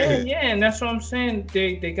on the kid. Yeah, and that's what I'm saying.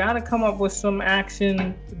 They gotta come up with some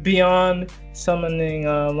action beyond summoning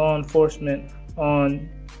law enforcement on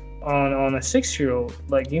a 6-year-old.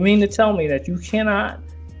 Like, you mean to tell me that you cannot?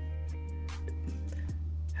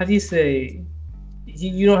 How do you say?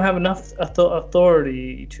 You don't have enough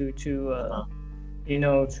authority to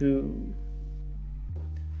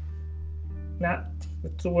not,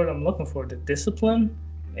 what's the word I'm looking for? To discipline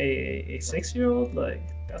a 6-year-old? Like,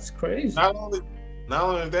 that's crazy. Not only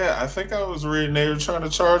that, I think I was reading they were trying to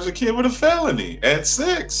charge a kid with a felony at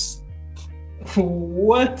 6.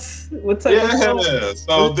 What type of felony?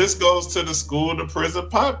 So this goes to the school to prison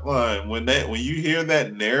pipeline. When you hear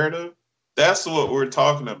that narrative, that's what we're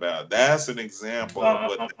talking about. That's an example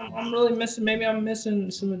of what I'm really missing. Maybe I'm missing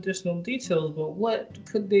some additional details, but what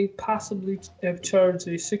could they possibly have charged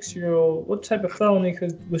a 6-year-old? What type of felony?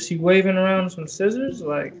 Was she waving around some scissors?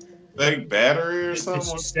 Like battery or something?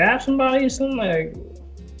 Did she stab somebody or something? Like,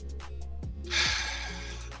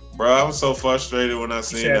 bro, I was so frustrated when I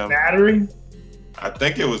seen that. Battery? I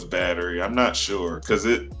think it was battery. I'm not sure because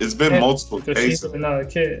it's been multiple cases. She's another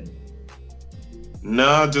kid.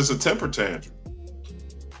 No, just a temper tantrum.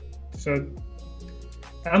 So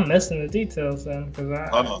I'm missing the details then, because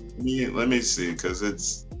hold on. Let me see, because I'm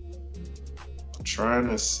trying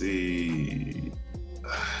to see.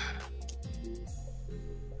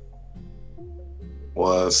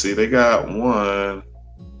 Well, see, they got one.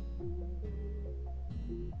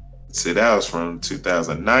 See, that was from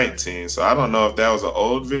 2019, so I don't know if that was an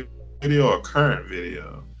old video or a current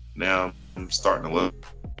video. Now I'm starting to look.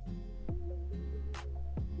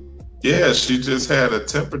 Yeah, she just had a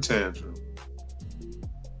temper tantrum.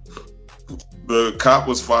 The cop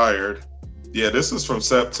was fired. Yeah, this is from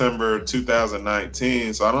September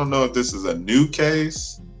 2019, so I don't know if this is a new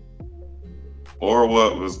case or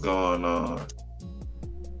what was going on.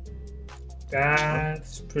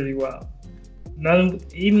 That's pretty wild.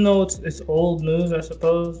 Even though it's old news, I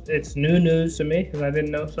suppose it's new news to me because I didn't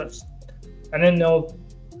know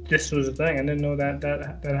this was a thing. I didn't know that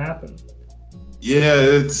happened.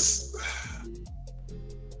 Yeah,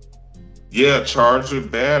 charged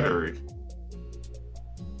with battery.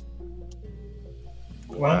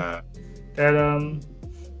 Well, that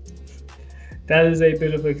is a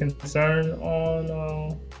bit of a concern on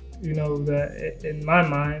that in my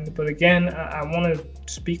mind. But again, I want to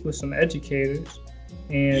speak with some educators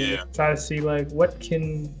and try to see like what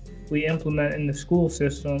can we implement in the school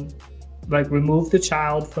system, like remove the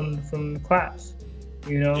child from the class,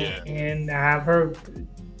 and have her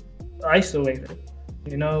isolated,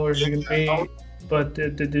 where she can be. But to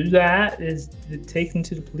do that is to take them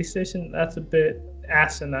to the police station. That's a bit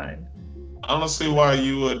asinine. I don't see why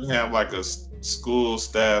you wouldn't have like a school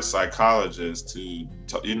staff psychologist to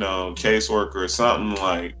caseworker or something,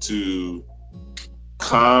 like to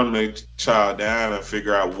calm the child down and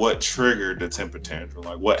figure out what triggered the temper tantrum,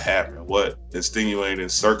 like what happened, what extenuating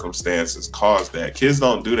circumstances caused that. Kids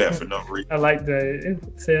don't do that for no reason. I like the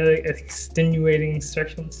extenuating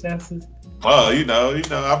circumstances. Well,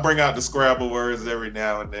 I bring out the Scrabble words every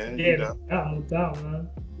now and then. Yeah, no doubt, man.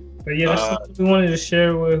 But yeah, that's something we wanted to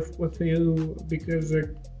share with you because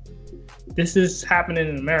this is happening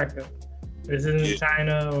in America. This isn't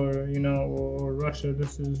China or Russia.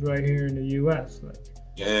 This is right here in the U.S.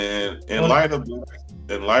 And in light of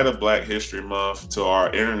Black History Month, to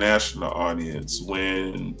our international audience,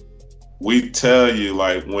 when we tell you,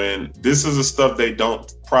 like, when this is the stuff they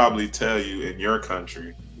don't probably tell you in your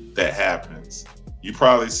country that happens. You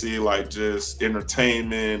probably see like just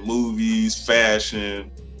entertainment, movies,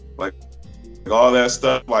 fashion, like all that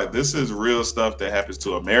stuff. Like, this is real stuff that happens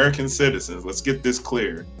to American citizens. Let's get this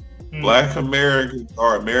clear. Black Americans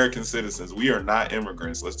are American citizens. We are not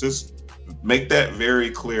immigrants. Let's just make that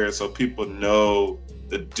very clear so people know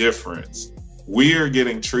the difference. We are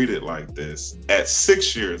getting treated like this at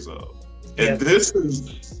 6 years old. And this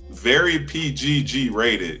is very PGG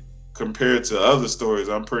rated compared to other stories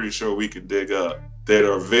I'm pretty sure we can dig up that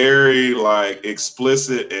are very like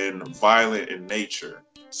explicit and violent in nature.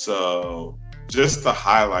 So just to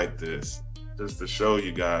highlight this, just to show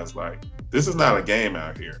you guys, like, this is not a game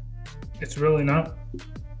out here. It's really not.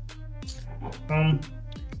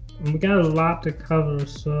 We got a lot to cover,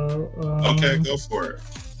 so okay, go for it.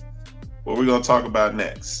 What are we gonna talk about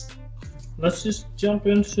next? Let's just jump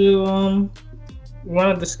into we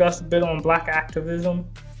want to discuss a bit on Black activism.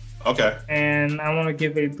 Okay. And I want to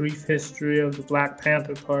give a brief history of the Black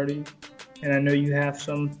Panther Party. And I know you have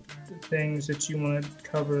some things that you want to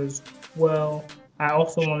cover as well. I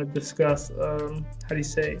also want to discuss,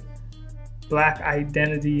 Black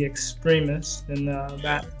identity extremists and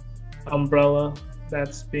that umbrella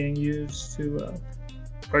that's being used to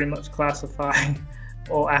pretty much classify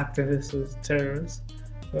all activists as terrorists.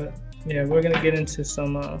 But yeah, we're gonna get into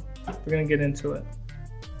it.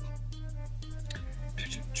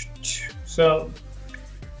 So,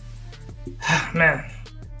 man,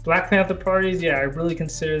 Black Panther parties, yeah, I really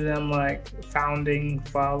consider them like founding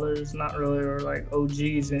fathers, not really, or like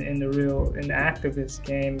OGs in the activist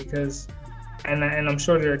game, because, and I'm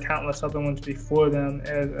sure there are countless other ones before them,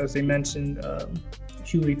 as they mentioned,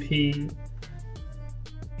 Huey P.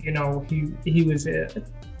 You know, he was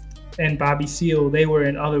and Bobby Seale. They were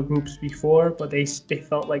in other groups before, but they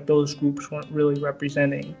felt like those groups weren't really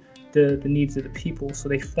representing the needs of the people, so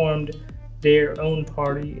they formed their own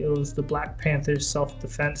party. It was the Black Panthers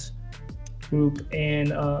Self-Defense Group, and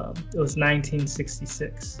it was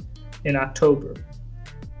 1966 in October.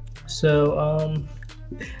 So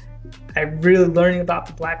I really learning about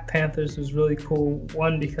the Black Panthers was really cool.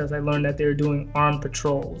 One, because I learned that they were doing armed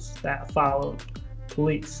patrols that followed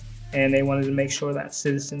police, and they wanted to make sure that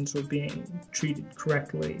citizens were being treated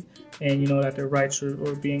correctly, and that their rights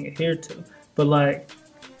were being adhered to. But like,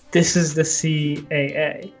 this is the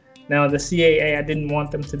CAA. Now, the CAA, I didn't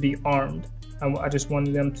want them to be armed. I just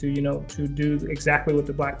wanted them to, to do exactly what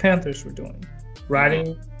the Black Panthers were doing.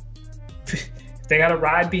 Riding, if they got to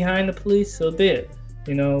ride behind the police, so be it.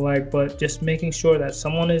 But just making sure that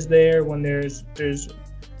someone is there when there's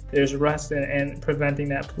arrest and preventing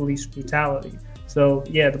that police brutality. So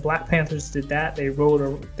yeah, the Black Panthers did that. They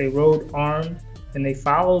rode armed, and they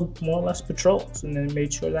followed more or less patrols, and then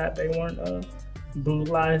made sure that they weren't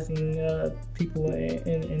brutalizing people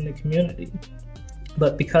in the community.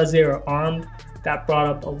 But because they were armed, that brought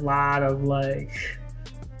up a lot of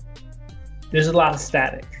there's a lot of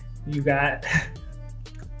static. You got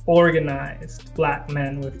organized Black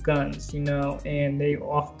men with guns, and they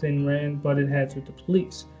often butted heads with the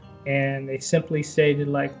police. And they simply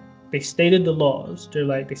stated they stated the laws.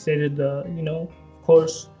 They stated of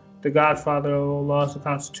course, the Godfather of all laws, the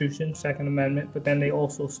Constitution, Second Amendment, but then they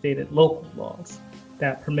also stated local laws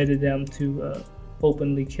that permitted them to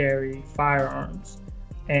openly carry firearms.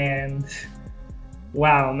 And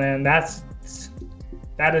wow, man, that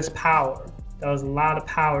is power. That was a lot of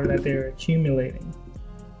power that they were accumulating.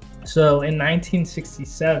 So in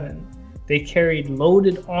 1967, they carried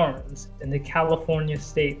loaded arms in the California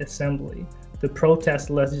State Assembly to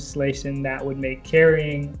protest legislation that would make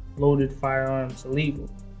carrying loaded firearms illegal.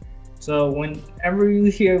 So whenever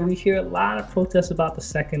we hear a lot of protests about the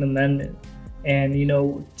Second Amendment, and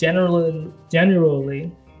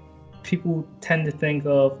generally, people tend to think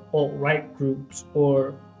of alt-right groups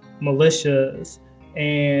or militias,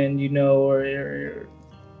 and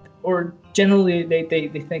or generally they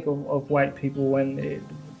think of white people when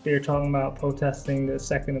they're talking about protesting the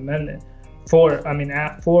Second Amendment for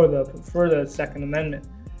the Second Amendment.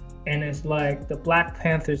 And it's like the Black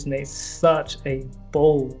Panthers made such a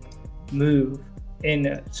bold move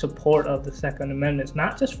in support of the Second Amendment. It's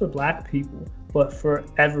not just for Black people, but for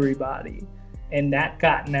everybody. And that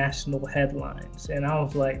got national headlines. And I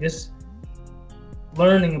was like, just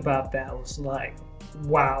learning about that was like,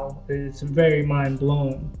 wow, it's very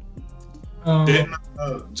mind-blowing.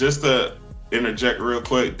 Just to interject real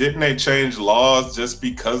quick, didn't they change laws just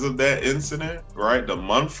because of that incident, right? The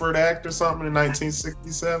Munford Act or something in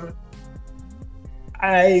 1967?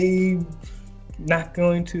 I'm not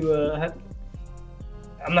going to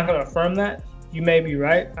affirm that, you may be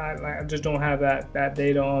right. I just don't have that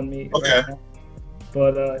data on me. Okay. Right now.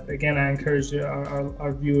 But again, I encourage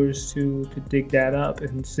our viewers to dig that up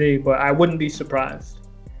and see. But I wouldn't be surprised.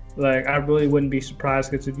 Like, I really wouldn't be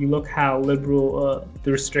surprised, because if you look how liberal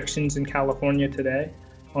the restrictions in California today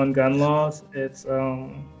on gun laws, it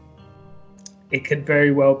could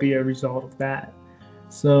very well be a result of that.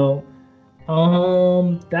 So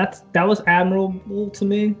that was admirable to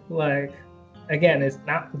me. Like, again,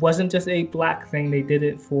 wasn't just a black thing. They did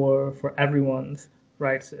it for everyone's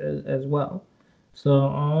rights as well.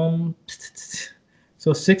 So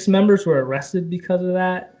 6 members were arrested because of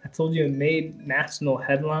that. I told you, it made national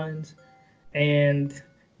headlines, and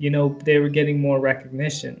they were getting more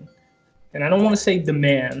recognition. And I don't want to say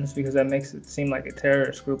demands, because that makes it seem like a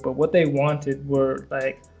terrorist group, but what they wanted were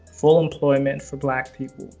like full employment for black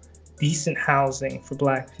people, decent housing for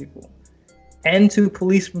black people, end to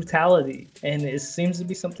police brutality. And it seems to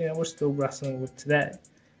be something that we're still wrestling with today.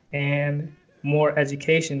 And more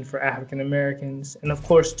education for African Americans, and of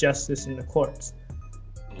course justice in the courts.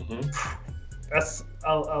 Mm-hmm. That's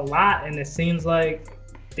a lot, and it seems like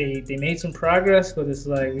they made some progress, but it's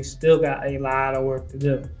like we still got a lot of work to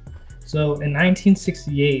do. So in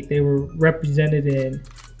 1968, they were represented in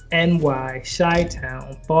NY,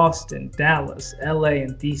 Chi-Town, Boston, Dallas, LA,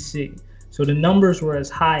 and DC. So the numbers were as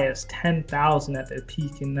high as 10,000 at their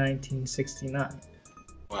peak in 1969.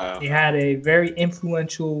 Wow. They had a very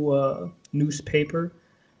influential newspaper,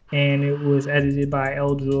 and it was edited by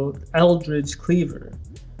Eldridge Cleaver.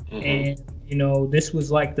 Mm-hmm. And this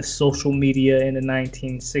was like the social media in the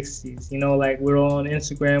 1960s. Like, we're on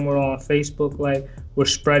Instagram, we're on Facebook, like, we're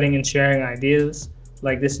spreading and sharing ideas.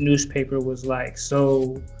 Like, this newspaper was like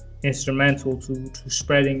so instrumental to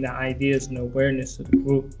spreading the ideas and awareness of the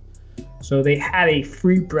group. So they had a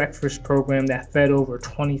free breakfast program that fed over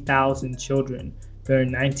 20,000 children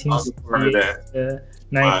during 1968 to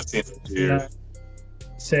 1969.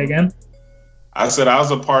 Say again? I said I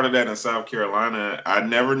was a part of that in South Carolina. I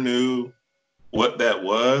never knew what that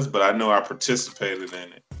was, but I know I participated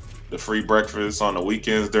in it. The free breakfast on the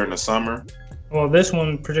weekends during the summer. Well, this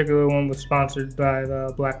particular one was sponsored by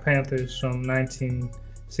the Black Panthers from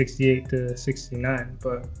 1968 to 69.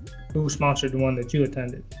 But who sponsored the one that you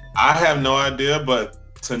attended? I have no idea, but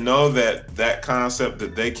to know that concept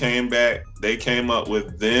that they came up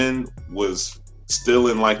with then was still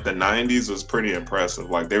in like the 90s was pretty impressive.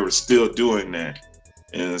 Like, they were still doing that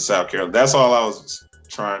in South Carolina. That's all I was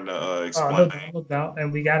trying to explain. No doubt.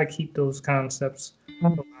 And we got to keep those concepts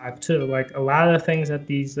alive too. Like, a lot of the things that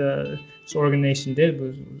this organization did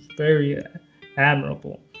was very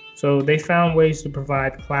admirable. So they found ways to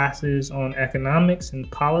provide classes on economics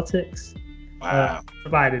and politics. Wow.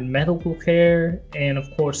 Provided medical care, and of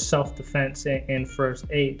course self-defense and first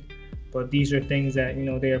aid. But these are things that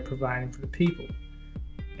they are providing for the people.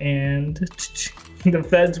 And the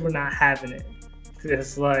feds were not having it.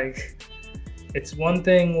 It's like, it's one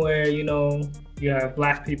thing where you have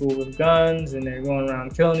black people with guns and they're going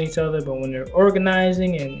around killing each other, but when they're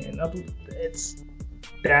organizing and it's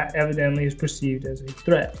that evidently is perceived as a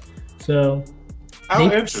threat. So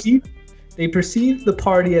they perceive the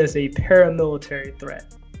party as a paramilitary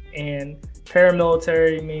threat, and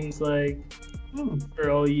paramilitary means, like, for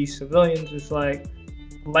all you civilians, it's like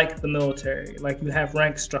the military. Like, you have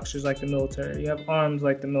rank structures like the military, you have arms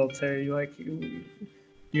like the military, you're like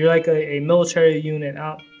a military unit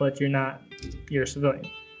out, but you're a civilian.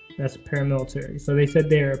 That's paramilitary. So they said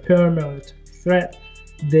they're a paramilitary threat.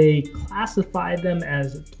 They classified them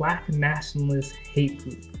as black nationalist hate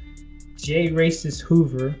group. J.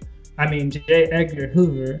 Edgar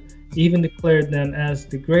Hoover even declared them as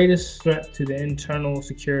the greatest threat to the internal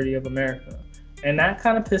security of America. And that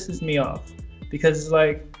kind of pisses me off, because it's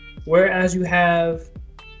like, whereas you have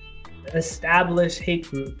established hate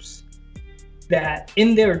groups that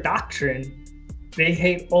in their doctrine, they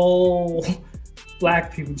hate all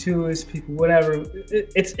black people, Jewish people, whatever.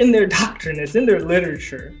 It's in their doctrine, it's in their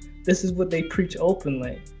literature. This is what they preach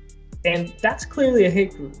openly. And that's clearly a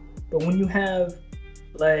hate group. But when you have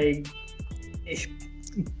like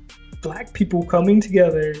black people coming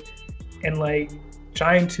together and like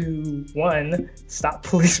trying to, one, stop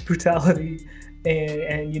police brutality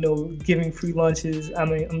and giving free lunches,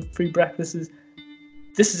 free breakfasts,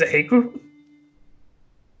 this is a hate group.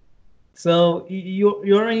 So you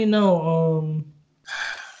already know,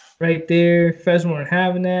 right there, feds weren't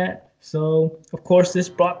having that. So of course this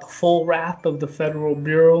brought the full wrath of the Federal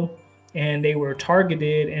Bureau, and they were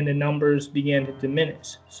targeted, and the numbers began to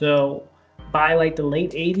diminish. So by like the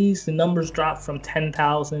late 80s, the numbers dropped from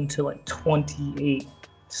 10,000 to like 28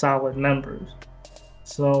 solid members.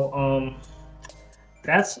 So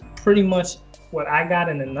that's pretty much what I got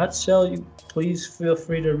in a nutshell. You please feel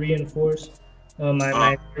free to reinforce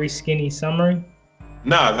my very skinny summary.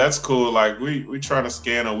 Nah, that's cool. Like we try to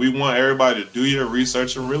scan them. We want everybody to do your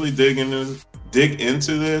research and really dig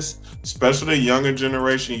into this, especially the younger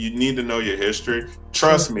generation. You need to know your history.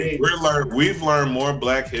 Trust me, we've learned more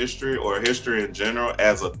Black history or history in general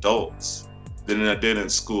as adults than I did in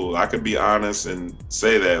school. I could be honest and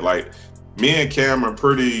say that. Like, me and Cam are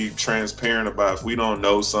pretty transparent about if we don't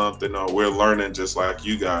know something or we're learning just like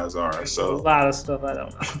you guys are. So a lot of stuff I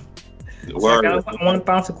don't know. So I want to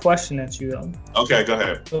bounce a question at you though. Okay, go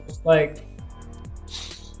ahead. So it's like,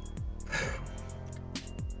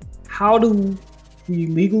 how do we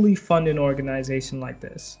legally fund an organization like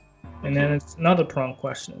this? And then it's another prompt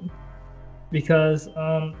question, because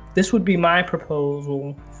this would be my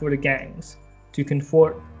proposal for the gangs to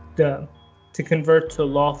convert to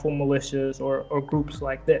lawful militias or groups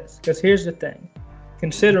like this. Because here's the thing.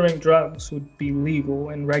 Considering drugs would be legal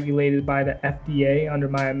and regulated by the FDA under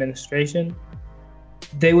my administration,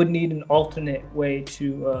 they would need an alternate way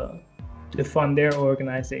to fund their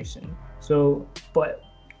organization. So, but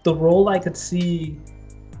the role I could see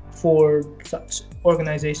for such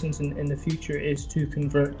organizations in the future is to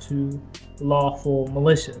convert to lawful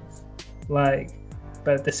militias. Like,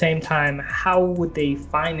 but at the same time, how would they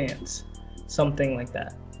finance something like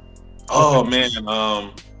that? Oh man,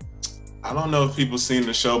 I don't know if people seen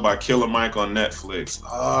the show by Killer Mike on Netflix.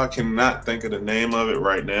 Oh, I cannot think of the name of it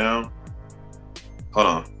right now. Hold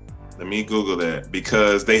on. Let me Google that,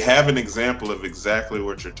 because they have an example of exactly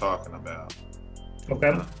what you're talking about.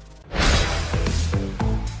 Okay.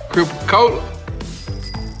 Cripple Cola.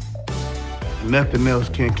 Nothing else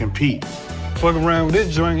can compete. Fuck around with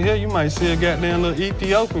this joint here, you might see a goddamn little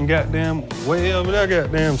Ethiopian goddamn way over there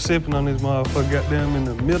goddamn sipping on this motherfucker goddamn in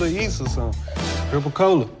the Middle East or something. Cripple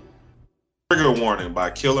Cola. Trigger warning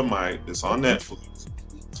by Killer Mike. It's on Netflix.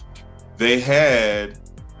 They had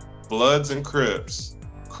Bloods and Crips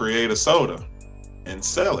create a soda and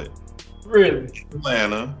sell it. Really? In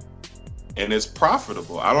Atlanta, and it's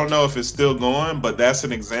profitable. I don't know if it's still going, but that's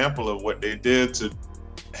an example of what they did to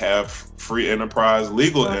have free enterprise,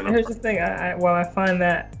 legal enterprise. Here's the thing. I find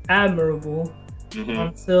that admirable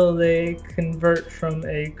until they convert from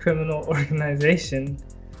a criminal organization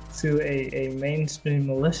to a mainstream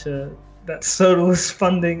militia. That soda was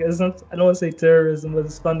funding, I don't want to say terrorism, but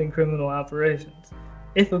it's funding criminal operations.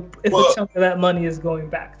 If a chunk of that money is going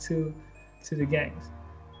back to the gangs.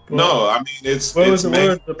 But no, I mean it's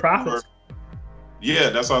the profits?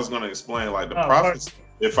 Yeah, that's what I was going to explain. Like the profits,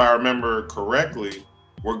 if I remember correctly,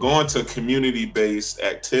 we're going to community-based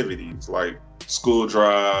activities like school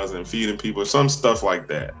drives and feeding people, some stuff like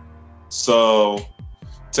that. So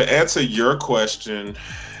to answer your question,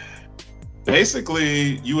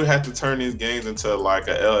 basically, you would have to turn these gangs into like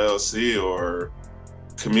a LLC or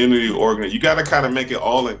community organization. You got to kind of make it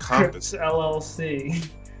all encompassing. LLC,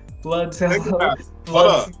 Bloods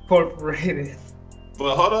Incorporated.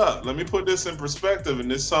 But hold up, let me put this in perspective, and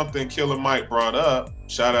this is something Killer Mike brought up.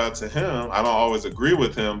 Shout out to him. I don't always agree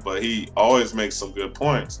with him, but he always makes some good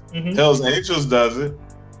points. Hells Angels does it.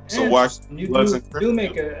 So why you do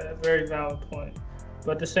make a very valid point.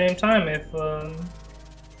 But at the same time, if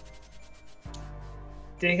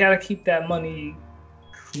they gotta keep that money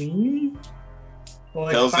clean,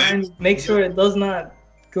 make sure it does not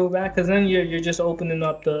go back, because then you're just opening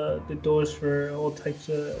up the doors for all types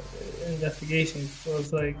of investigations. So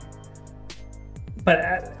it's like,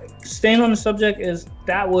 but staying on the subject is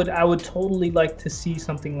I would totally like to see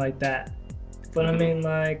something like that. But I mean,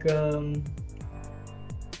 like, I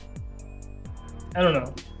don't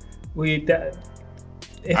know.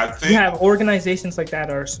 If you have organizations like that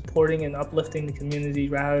are supporting and uplifting the community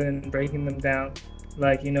rather than breaking them down,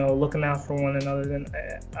 like, looking out for one another, then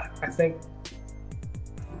I think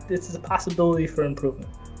this is a possibility for improvement.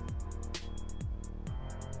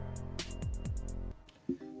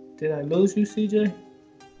 Did I lose you, CJ?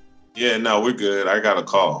 Yeah, no, we're good. I got a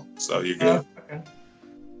call, so you're good. Okay.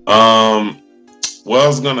 What I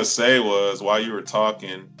was gonna say was, while you were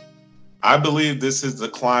talking, I believe this is the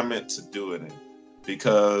climate to do it in,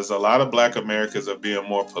 because a lot of Black Americans are being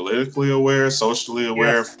more politically aware, socially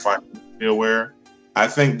aware, financially aware. I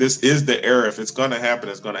think this is the era. If it's gonna happen,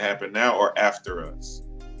 it's gonna happen now or after us.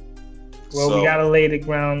 Well, we gotta lay the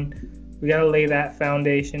ground. We gotta lay that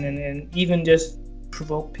foundation, and even just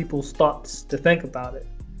provoke people's thoughts to think about it.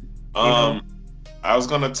 I was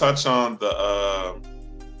gonna touch on the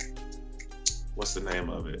what's the name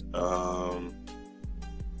of it?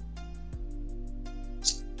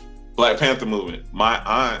 Black Panther movement. My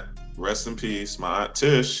aunt, rest in peace, my aunt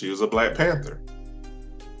Tish, she was a Black Panther.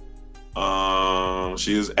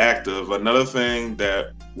 She is active. Another thing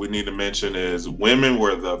that we need to mention is women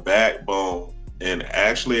were the backbone and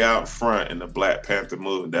actually out front in the Black Panther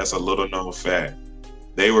movement. That's a little known fact.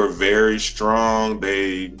 They were very strong.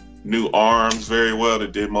 They knew arms very well. They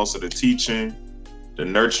did most of the teaching, the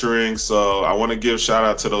nurturing. So I want to give shout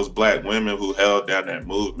out to those Black women who held down that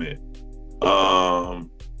movement. What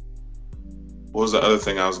was the other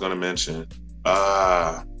thing I was going to mention?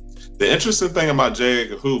 The interesting thing about J.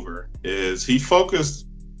 Edgar Hoover is he focused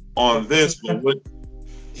on this, but what,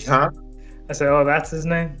 huh? I said, oh, that's his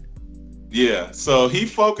name? Yeah, so he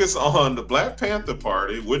focused on the Black Panther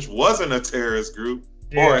Party, which wasn't a terrorist group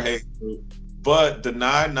or a hate group, but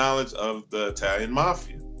denied knowledge of the Italian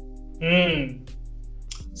mafia.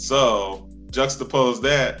 So juxtapose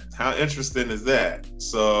that. How interesting is that?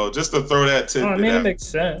 So just to throw that tidbit out. It makes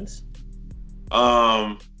sense.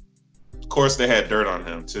 Of course, they had dirt on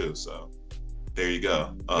him too. So there you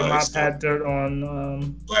go. The mob had dirt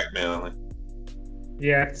on blackmailing.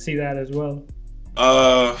 Yeah, I can see that as well.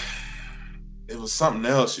 It was something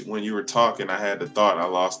else when you were talking. I had the thought. I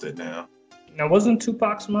lost it now. Now, wasn't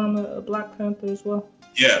Tupac's mom a Black Panther as well?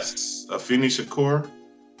 Yes, Afeni Shakur,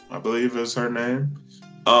 I believe is her name.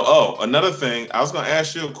 Another thing, I was going to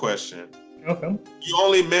ask you a question. Okay. You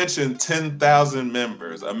only mentioned 10,000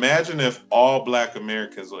 members. Imagine if all Black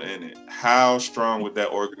Americans were in it. How strong would that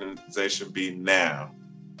organization be now?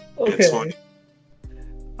 Okay.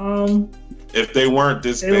 If they weren't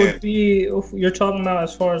disbanded. It would be, if you're talking about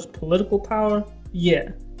as far as political power, yeah.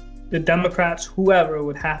 The Democrats, whoever,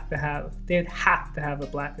 they'd have to have a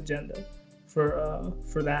Black agenda for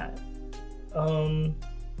that.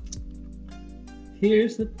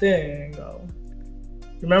 Here's the thing, though.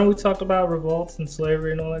 Remember we talked about revolts and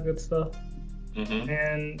slavery and all that good stuff? Mm-hmm.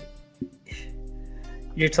 And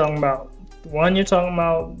you're talking about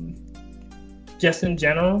just in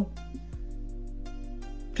general.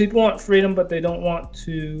 People want freedom, but they don't want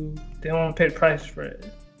to pay the price for it.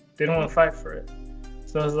 They don't want to fight for it.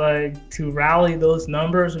 So it's like, to rally those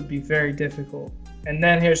numbers would be very difficult. And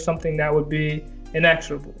then here's something that would be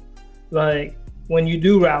inexorable. Like, when you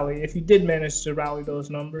do rally, if you did manage to rally those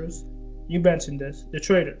numbers, you mentioned this, the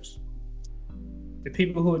traitors, the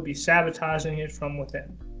people who would be sabotaging it from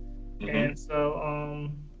within. Mm-hmm. And so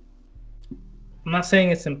I'm not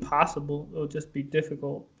saying it's impossible, it'll just be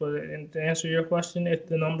difficult. But to answer your question, if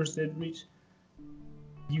the numbers did reach,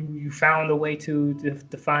 you found a way to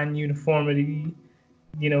define uniformity,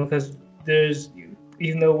 because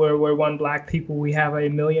even though we're one Black people, we have a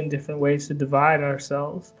million different ways to divide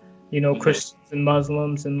ourselves. Mm-hmm. Christians and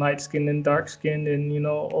Muslims and light-skinned and dark-skinned and,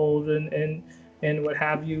 old and what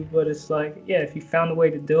have you. But it's like, yeah, if you found a way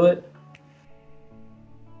to do it,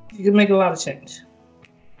 you can make a lot of change.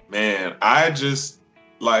 Man, I just,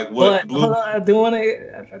 like, what... But, hold on,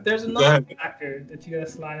 there's another factor that you got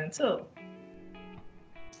to slide into.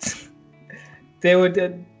 They were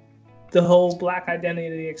the whole Black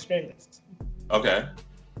identity extremists. Okay.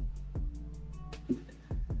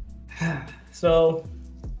 So...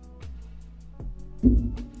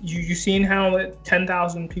 You seen how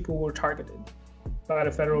 10,000 people were targeted by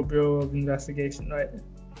the Federal Bureau of Investigation, right?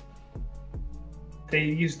 They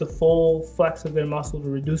used the full flex of their muscle to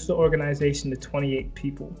reduce the organization to 28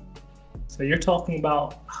 people. So you're talking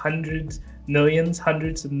about hundreds of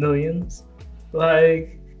millions.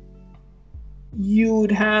 Like, you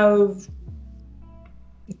would have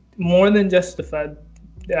more than just the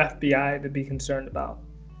FBI to be concerned about.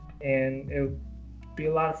 And it would be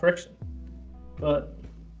a lot of friction. But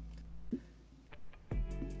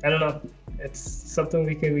I don't know. It's something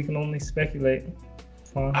we can only speculate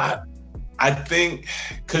on. I think,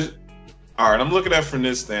 all right, I'm looking at it from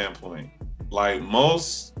this standpoint. Like,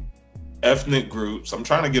 most ethnic groups, I'm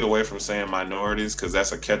trying to get away from saying minorities because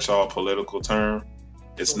that's a catch-all political term.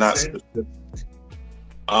 It's not specific.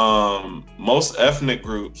 Most ethnic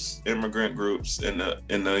groups, immigrant groups in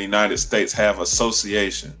the United States have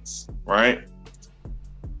associations, right?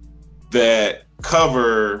 That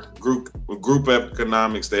cover group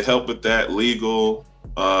economics. They help with that, legal,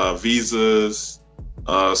 visas,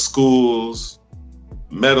 schools,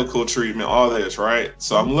 medical treatment, all this, right?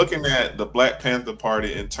 So I'm looking at the Black Panther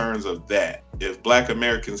Party in terms of that. If Black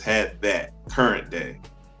Americans had that current day,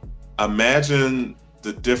 imagine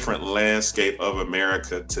the different landscape of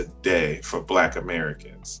America today for Black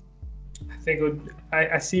Americans. I think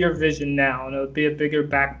I see your vision now, and it would be a bigger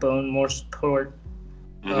backbone, more support.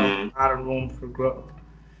 A lot of room for growth.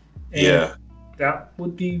 And yeah, that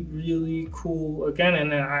would be really cool. Again,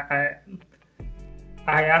 and I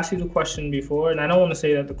asked you the question before, and I don't want to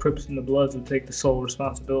say that the Crips and the Bloods would take the sole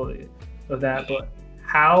responsibility of that, but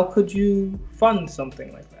how could you fund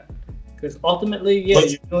something like that? Because ultimately, yeah.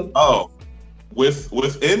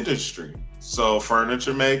 With industry, so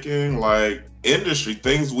furniture making, like industry,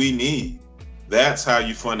 things we need. That's how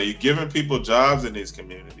you fund it. You're giving people jobs in these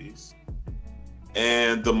communities,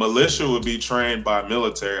 and the militia would be trained by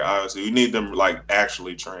military. Obviously, we need them like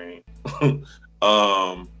actually trained.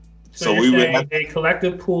 So we would have a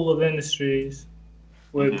collective pool of industries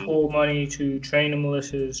would pool money to train the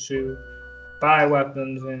militias to buy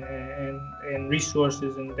weapons and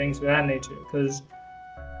resources and things of that nature. Because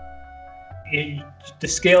the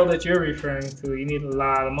scale that you're referring to, you need a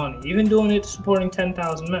lot of money. Even doing it supporting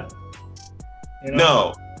 10,000 men. You know?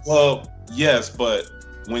 No, well, yes, but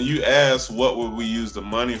when you ask what would we use the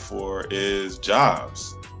money for, is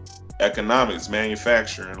jobs, economics,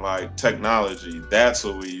 manufacturing, like technology. That's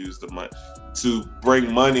what we use the money to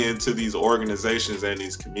bring money into these organizations and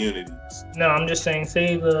these communities. No, I'm just saying,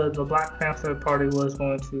 say the Black Panther Party was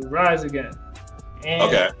going to rise again,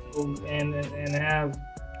 and and have,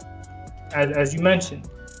 as you mentioned,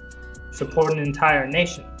 support an entire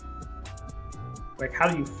nation. Like, how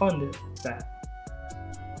do you fund that?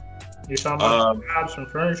 You're talking about jobs from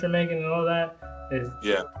furniture making and all that.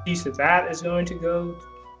 A piece of that is going to go,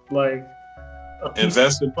 like, a piece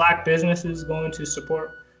of Black business is going to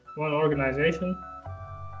support one organization.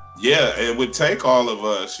 Yeah, it would take all of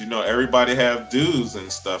us. You know, everybody have dues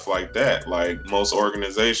and stuff like that. Like most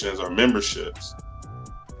organizations or memberships.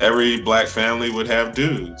 Every Black family would have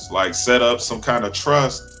dues. Like set up some kind of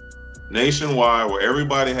trust nationwide where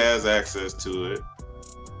everybody has access to it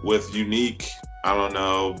with unique, I don't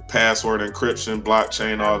know, password encryption,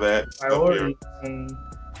 blockchain, all that. Priorities and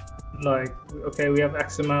like, okay, we have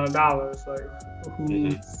X amount of dollars. Like,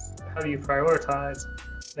 how do you prioritize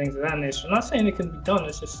things of that nature? I'm not saying it can be done.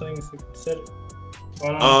 It's just things to consider.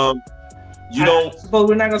 But, but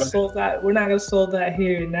we're not gonna solve that. We're not gonna solve that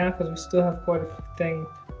here and now because we still have quite a few things.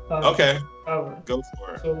 Okay. Go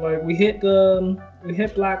for it. So like we hit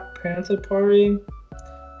Black Panther Party.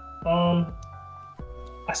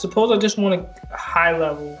 I suppose I just want to high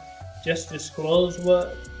level just disclose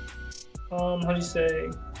what how do you say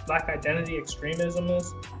Black identity extremism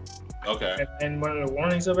is. Okay. And what are the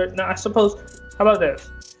warnings of it? Now I suppose, how about this?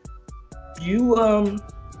 You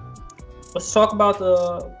let's talk about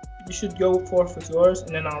you should go forth with yours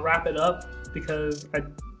and then I'll wrap it up because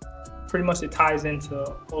pretty much it ties into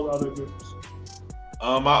all the other groups.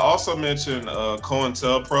 I also mentioned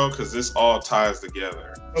COINTELPRO because this all ties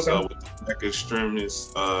together. Okay. So with the Black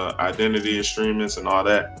extremists, identity extremists and all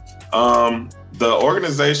that. The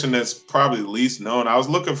organization that's probably least known, I was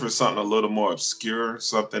looking for something a little more obscure,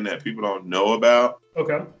 something that people don't know about.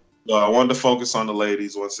 Okay. So I wanted to focus on the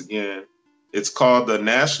ladies once again. It's called the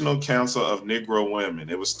National Council of Negro Women.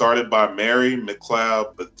 It was started by Mary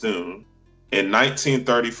McLeod Bethune in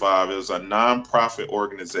 1935. It was a nonprofit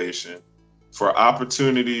organization for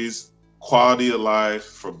opportunities, quality of life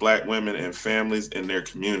for Black women and families in their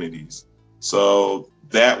communities. So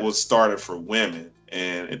that was started for women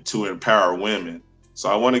and to empower women. So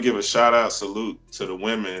I want to give a shout out, salute to the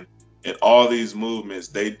women in all these movements.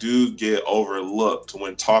 They do get overlooked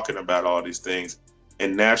when talking about all these things.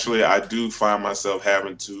 And naturally, I do find myself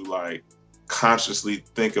having to like consciously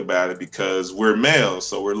think about it because we're male.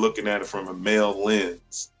 So we're looking at it from a male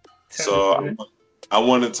lens. So I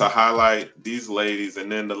wanted to highlight these ladies. And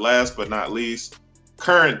then the last but not least,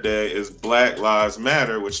 current day is Black Lives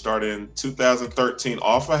Matter, which started in 2013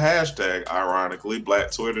 off a hashtag, ironically, Black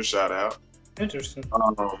Twitter, shout out. Interesting.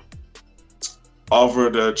 Over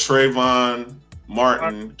the Trayvon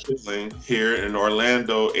Martin killing here in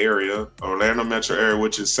Orlando metro area,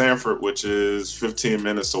 which is Sanford, which is 15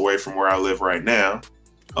 minutes away from where I live right now.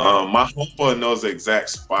 My homeboy knows the exact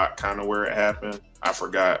spot, kind of where it happened. I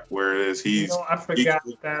forgot where it is. I forgot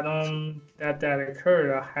that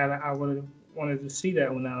occurred. I would have wanted to see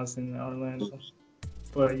that when I was in Orlando.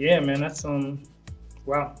 But yeah, man, that's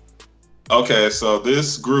wow. Okay, so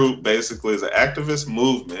this group basically is an activist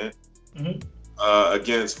movement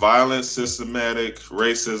against violent, systematic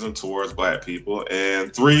racism towards Black people,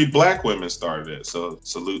 and 3 Black women started it. So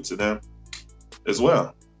salute to them as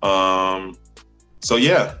well. So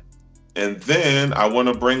yeah, and then I want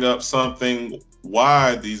to bring up something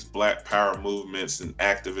why these Black power movements and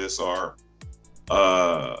activists are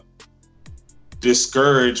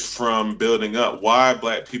discouraged from building up. Why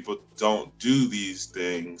Black people don't do these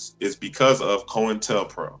things is because of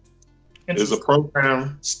COINTELPRO. There's a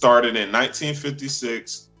program started in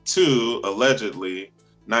 1956 to allegedly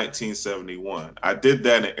 1971. I did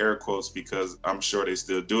that in air quotes because I'm sure they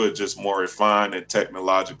still do it, just more refined and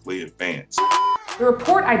technologically advanced. The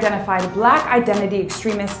report identified Black identity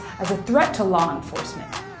extremists as a threat to law enforcement.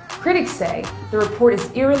 Critics say the report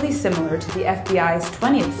is eerily similar to the FBI's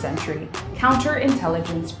 20th century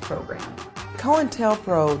counterintelligence program.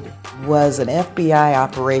 COINTELPRO was an FBI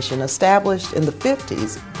operation established in the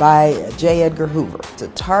 50s by J. Edgar Hoover to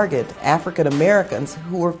target African Americans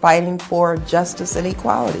who were fighting for justice and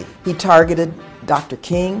equality. He targeted Dr.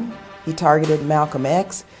 King, he targeted Malcolm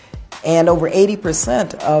X, and over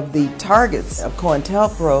 80% of the targets of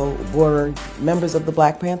COINTELPRO were members of the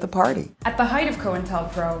Black Panther Party. At the height of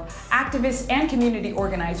COINTELPRO, activists and community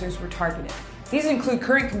organizers were targeted. These include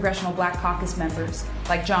current Congressional Black Caucus members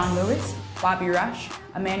like John Lewis, Bobby Rush,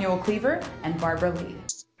 Emmanuel Cleaver, and Barbara Lee.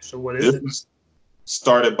 So what is it?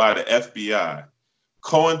 Started by the FBI.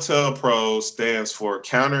 COINTELPRO stands for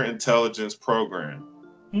Counterintelligence Program.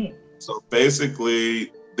 So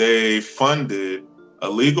basically, they funded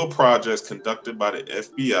illegal projects conducted by the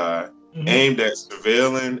FBI aimed at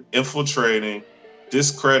surveilling, infiltrating,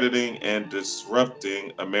 discrediting, and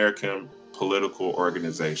disrupting American political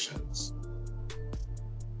organizations.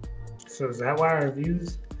 So is that why our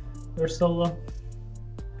views are so low?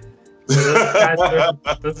 So those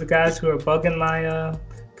are the guys who are bugging my,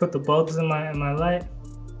 put the bugs in my light?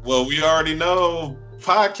 Well, we already know,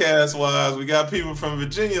 podcast-wise, we got people from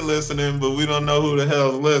Virginia listening, but we don't know who the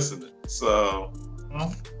hell's listening. So,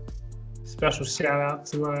 well, special shout out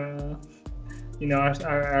to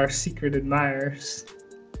our secret admirers.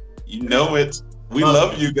 You know it. We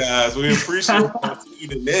love you guys. We appreciate you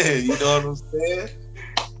tuning in. You know what I'm saying?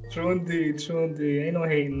 True indeed. Ain't no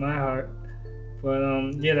hate in my heart.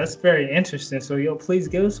 But yeah, that's very interesting. So please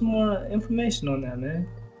give us some more information on that, man.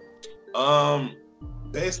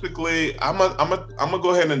 Basically, I'm gonna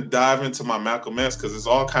go ahead and dive into my Malcolm X because it's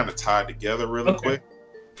all kind of tied together really quick.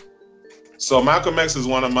 So Malcolm X is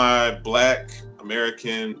one of my Black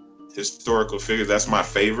American historical figures. That's my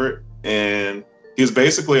favorite, and he's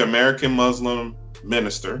basically an American Muslim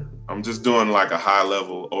minister. I'm just doing like a high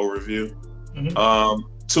level overview.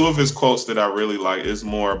 Two of his quotes that I really like is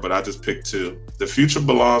more, but I just picked two. The future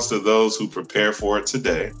belongs to those who prepare for it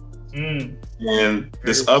today. And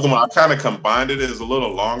this other one, I kind of combined it. It's a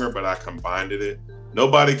little longer, but I combined it.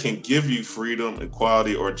 Nobody can give you freedom,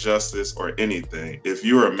 equality, or justice or anything. If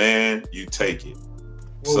you're a man, you take it.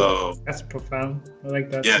 Whoa, so that's profound. I like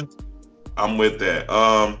that. Yeah, I'm with that.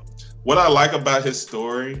 What I like about his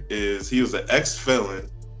story is he was an ex-felon,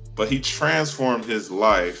 but he transformed his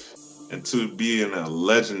life into being a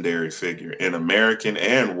legendary figure in American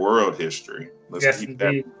and world history. Let's keep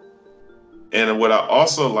that. And what I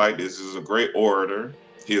also like is he's a great orator.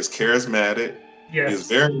 He is charismatic. He is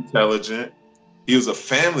very intelligent. He was a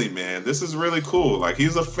family man. This is really cool. Like,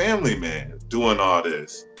 he's a family man doing all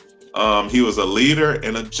this. He was a leader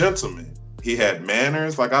and a gentleman. He had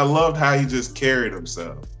manners. Like, I loved how he just carried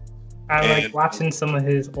himself. I like watching some of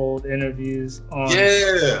his old interviews on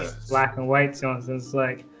Black and White Johnson. It's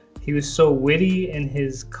like, he was so witty in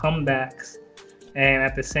his comebacks, and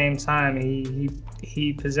at the same time,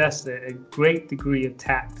 he possessed a great degree of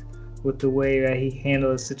tact with the way that he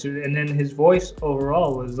handled the situation. And then his voice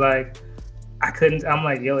overall was like, I'm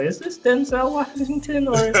like, yo, is this Denzel Washington?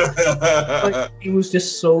 Or like, he was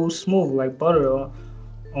just so smooth, like butter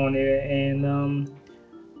on it. And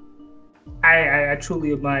I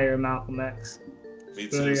truly admire Malcolm X. Me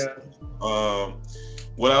too.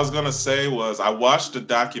 What I was gonna say was I watched the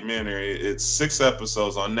documentary. It's 6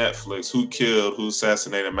 episodes on Netflix. Who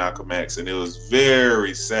assassinated Malcolm X? And it was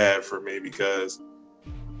very sad for me because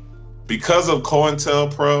of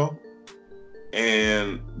COINTELPRO,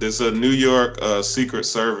 and there's a New York Secret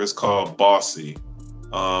Service called BOSSI,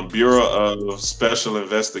 Bureau of Special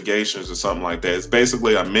Investigations or something like that. It's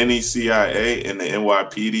basically a mini CIA in the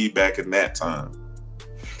NYPD back in that time.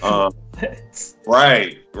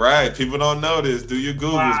 Right. People don't know this. Do your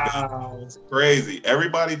Googles. Wow. It's crazy.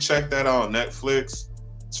 Everybody check that out on Netflix.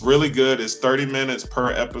 It's really good. It's 30 minutes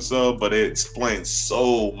per episode, but it explains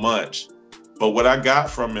so much. But what I got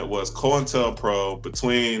from it was COINTELPRO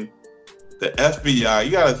between the FBI.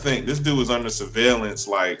 You got to think, this dude was under surveillance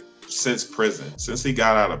like since he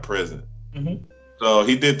got out of prison. So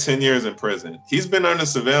he did 10 years in prison. He's been under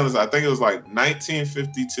surveillance. I think it was like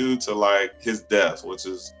 1952 to like his death, which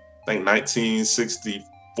is I think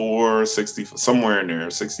 1964, 60, somewhere in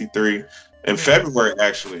there, 63. In February,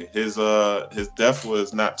 actually, his death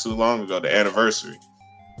was not too long ago, the anniversary.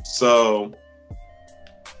 So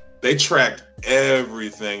they tracked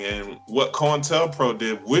everything, and what COINTELPRO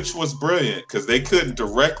did, which was brilliant, because they couldn't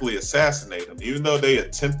directly assassinate him, even though they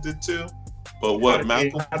attempted to. But how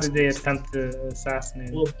did they attempt to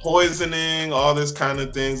assassinate him? Poisoning, all this kind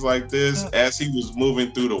of things like this, as he was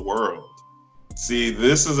moving through the world. See,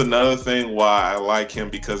 this is another thing why I like him,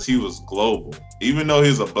 because he was global. Even though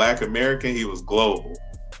he's a Black American, he was global.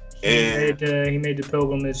 He made the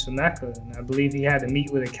pilgrimage to Mecca, and I believe he had to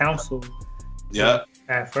meet with a council. Yeah.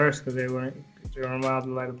 At first, because they weren't allowed to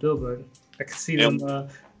light Abdul, but I could see them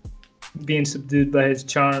being subdued by his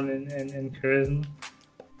charm and charisma.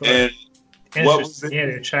 But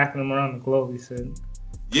they're tracking him around the globe, he said.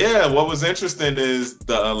 Yeah, what was interesting is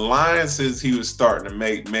the alliances he was starting to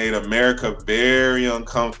make made America very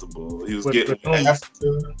uncomfortable. He was getting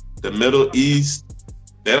Africa, the Middle East.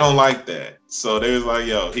 They don't like that. So they was like,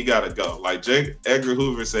 yo, he got to go. Like J. Edgar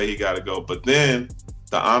Hoover said he got to go. But then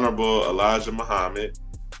the Honorable Elijah Muhammad,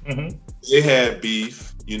 they had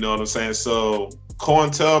beef, you know what I'm saying? So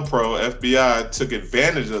COINTELPRO, FBI, took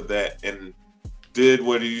advantage of that and did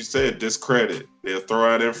what you said, discredit. They'll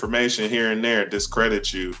throw out information here and there,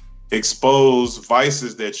 discredit you, expose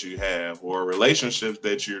vices that you have or relationships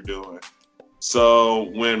that you're doing. So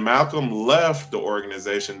when Malcolm left the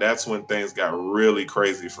organization, that's when things got really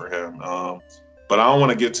crazy for him. But I don't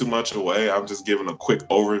want to give too much away. I'm just giving a quick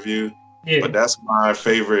overview. Yeah. But that's my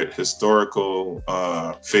favorite historical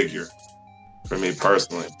figure for me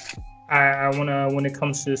personally. I wanna, when it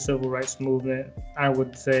comes to the civil rights movement, I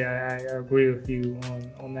would say I agree with you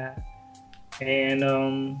on that. And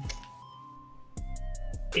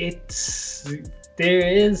there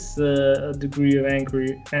is a degree of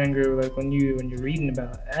anger like when you're reading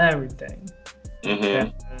about everything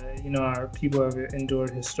that our people have endured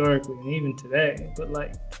historically and even today. But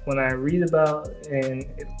like when I read about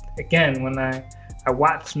when I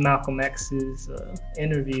watch Malcolm X's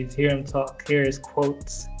interviews, hear him talk, hear his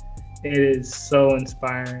quotes, it is so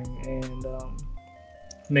inspiring and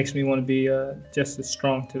makes me want to be just as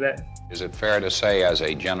strong today. Is it fair to say, as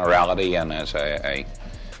a generality and as a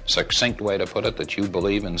succinct way to put it, that you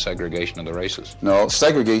believe in segregation of the races? No,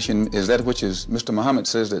 segregation is that which is, Mr. Muhammad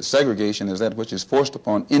says that segregation is that which is forced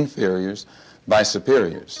upon inferiors by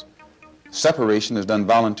superiors. Separation is done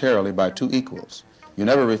voluntarily by two equals. You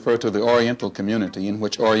never refer to the Oriental community in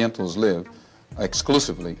which Orientals live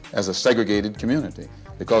exclusively as a segregated community,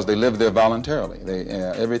 because they live there voluntarily.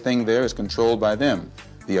 Everything there is controlled by them.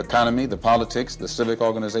 The economy, the politics, the civic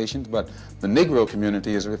organizations, but the Negro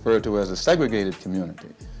community is referred to as a segregated community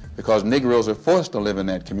because Negroes are forced to live in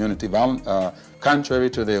that community contrary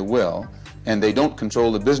to their will, and they don't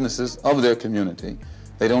control the businesses of their community.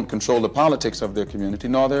 They don't control the politics of their community,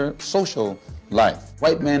 nor their social life.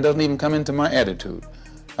 White man doesn't even come into my attitude.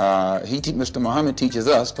 Mr. Muhammad teaches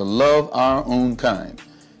us to love our own kind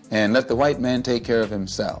and let the white man take care of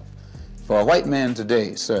himself. For a white man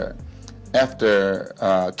today, sir, after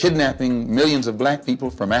kidnapping millions of black people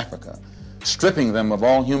from Africa, stripping them of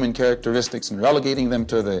all human characteristics and relegating them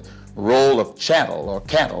to the role of chattel or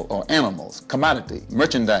cattle or animals, commodity,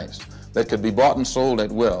 merchandise that could be bought and sold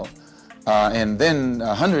at will, and then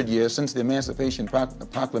 100 years since the Emancipation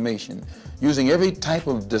Proclamation, using every type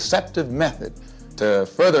of deceptive method to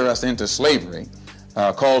further us into slavery,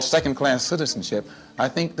 called second-class citizenship, I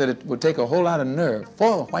think that it would take a whole lot of nerve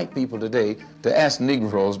for white people today to ask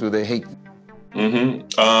Negroes, do they hate them?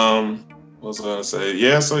 What was I gonna say?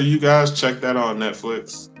 Yeah, so you guys check that out on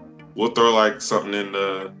Netflix. We'll throw like something in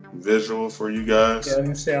the visual for you guys. Yeah, I was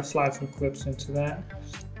gonna say I'll slide some clips into that.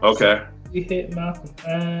 Okay. We hit Malcolm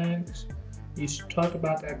X. You talked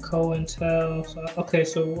about that COINTEL. So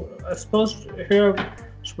I suppose here I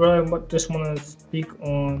just want to speak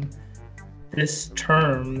on this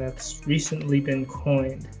term that's recently been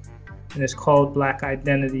coined, and it's called Black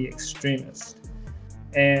Identity Extremist.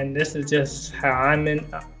 And this is just how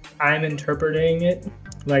I'm interpreting it.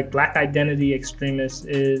 Like, Black Identity Extremist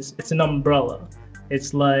it's an umbrella.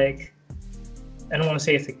 It's like, I don't want to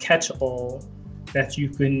say it's a catch-all that you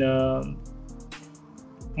can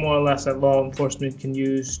more or less that law enforcement can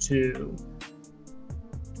use to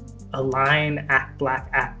align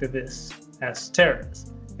black activists as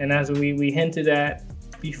terrorists. And as we hinted at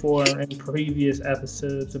before in previous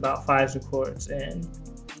episodes about FISA courts and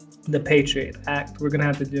the Patriot Act, we're going to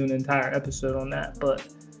have to do an entire episode on that. But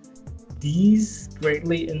these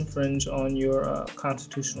greatly infringe on your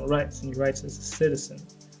constitutional rights and your rights as a citizen.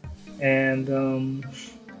 And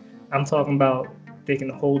I'm talking about they can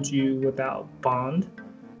hold you without bond.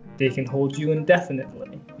 They can hold you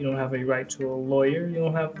indefinitely. You don't have a right to a lawyer. You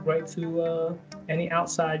don't have a right to any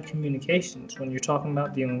outside communications when you're talking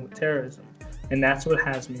about dealing with terrorism. And that's what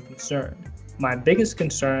has me concerned. My biggest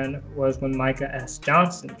concern was when Micah S.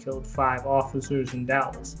 Johnson killed 5 officers in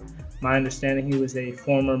Dallas. My understanding, he was a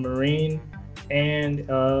former Marine, and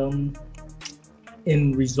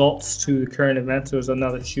in results to the current events, there was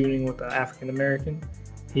another shooting with an African American.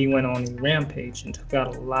 he went on a rampage and took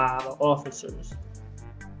out a lot of officers.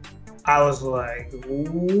 I was like,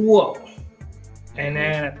 whoa. And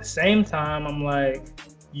then at the same time, I'm like,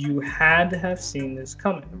 you had to have seen this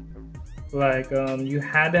coming. You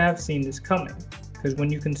had to have seen this coming. Because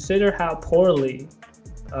when you consider how poorly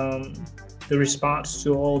the response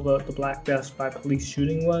to all the black deaths by police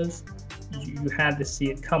shooting was, you had to see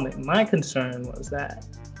it coming. My concern was that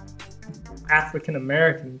African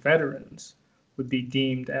American veterans would be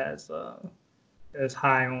deemed as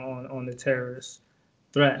high on the terrorist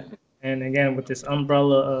threat. And again, with this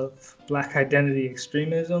umbrella of black identity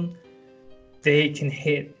extremism, they can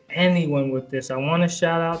hit anyone with this. I want to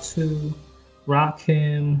shout out to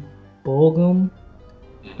Rakim Bulgum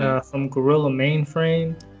from Gorilla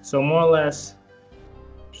Mainframe. So more or less,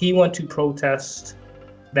 he went to protests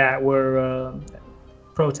that were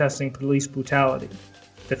protesting police brutality.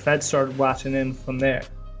 The Feds started watching him from there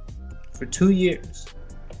for 2 years,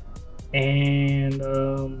 and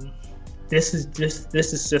this is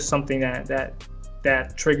just something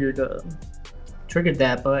that triggered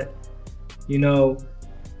that. But you know,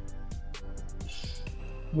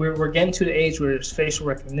 we're getting to the age where there's facial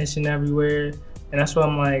recognition everywhere, and that's why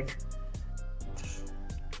I'm like,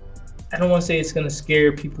 I don't want to say it's gonna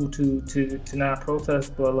scare people to not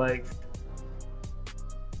protest, but like,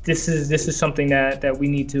 this is something that we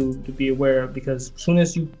need to be aware of, because as soon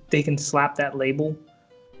as they can slap that label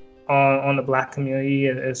on the black community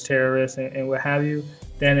as terrorists and what have you,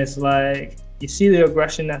 then it's like, you see the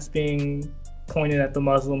aggression that's being pointed at the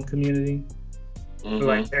Muslim community,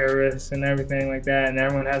 like terrorists and everything like that, and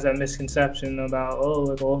everyone has that misconception about,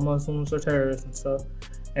 like all Muslims are terrorists and stuff,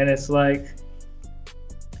 and it's like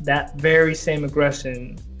that very same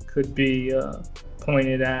aggression could be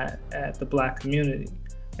pointed at the black community.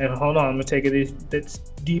 And hold on, I'm gonna take it a bit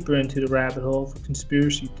deeper into the rabbit hole for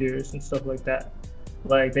conspiracy theorists and stuff like that.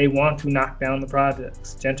 Like, they want to knock down the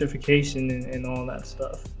projects, gentrification and all that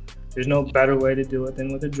stuff. There's no better way to do it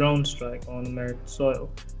than with a drone strike on American soil.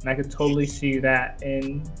 And I could totally see that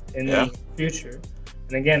in the future.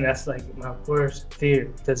 And again, that's like my worst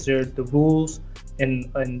fear, because the rules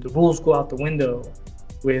and the rules go out the window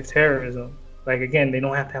with terrorism. Like, again, they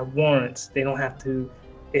don't have to have warrants. They don't have to.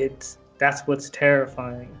 That's what's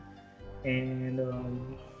terrifying. And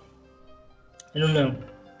I don't know.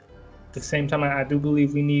 At the same time, I do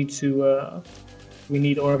believe we need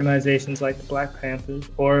organizations like the Black Panthers,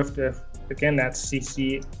 or if again, that's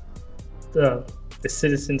CC, the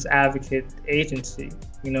Citizens Advocate Agency,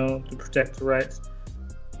 to protect the rights.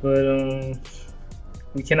 But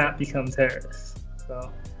we cannot become terrorists.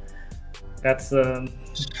 So that's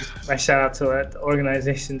my shout out to the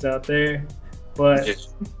organizations out there. But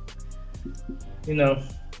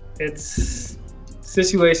it's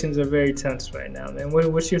situations are very tense right now, man.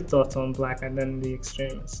 What's your thoughts on black identity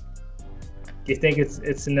extremists? Do you think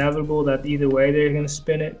it's inevitable that either way they're going to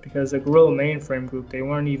spin it? Because the Gorilla Mainframe group, they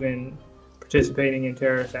weren't even participating in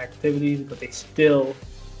terrorist activities, but they still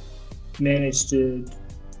managed to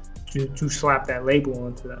slap that label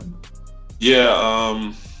onto them.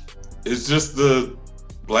 Yeah, it's just the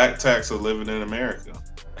black tax of living in America.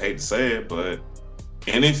 I hate to say it, but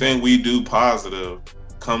anything we do positive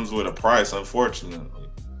comes with a price, unfortunately.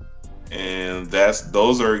 And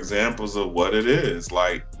those are examples of what it is.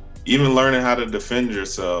 Like, even learning how to defend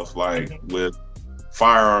yourself, like with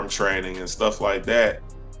firearm training and stuff like that,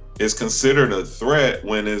 is considered a threat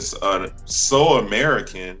when it's so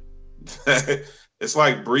American that it's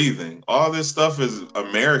like breathing. All this stuff is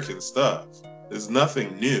American stuff. There's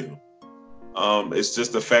nothing new. It's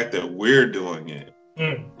just the fact that we're doing it.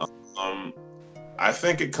 I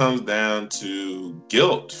think it comes down to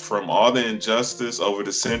guilt from all the injustice over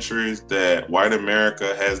the centuries that white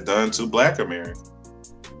America has done to black America.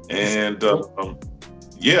 And guilt.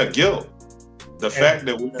 The fact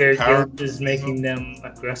that their guilt is making them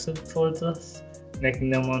aggressive towards us,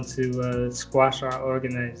 making them want to squash our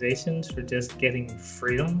organizations for just getting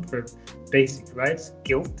freedom, for basic rights.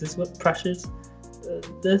 Guilt is what pressures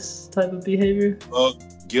this type of behavior.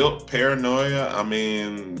 Guilt, paranoia. I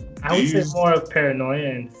would say more of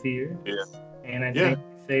paranoia and fear. Yeah. And I think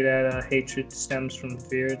they say that hatred stems from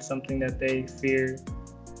fear. It's something that they fear,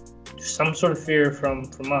 some sort of fear from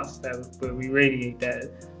us that we radiate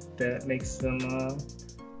that makes them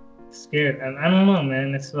scared. And I don't know,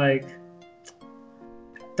 man. It's like,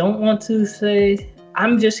 I don't want to say.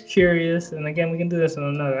 I'm just curious, and again, we can do this in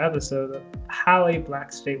another episode, of how a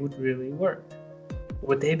black state would really work.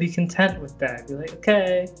 Would they be content with that? Be like,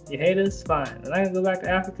 okay, you hate us, fine. We're not gonna go back to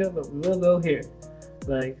Africa, but we will go here.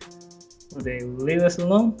 Like, would they leave us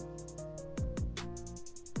alone?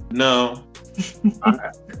 No.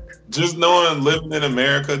 just knowing living in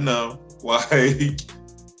America, no. Like,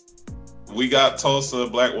 we got Tulsa,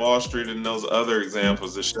 Black Wall Street, and those other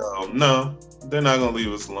examples to show. No, they're not gonna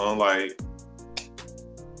leave us alone. Like,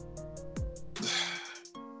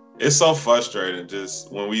 it's so frustrating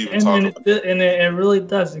just when we even talk about it. And it really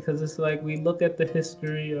does, because it's like we look at the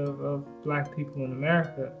history of Black people in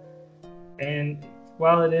America, and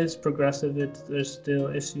while it is progressive, there's still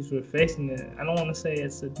issues we're facing. I don't want to say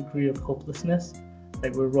it's a degree of hopelessness,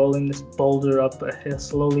 like we're rolling this boulder up a hill,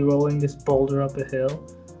 slowly rolling this boulder up a hill,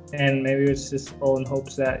 and maybe it's just all in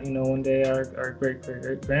hopes that, you know, one day our great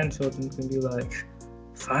grandchildren can be like,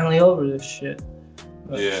 finally over this shit.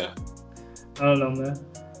 But yeah. I don't know, man.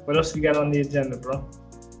 What else you got on the agenda, bro?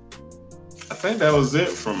 I think that was it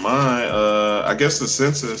from mine. I guess the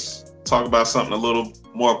census, talk about something a little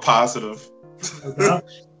more positive.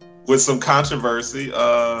 With some controversy.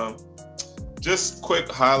 Just quick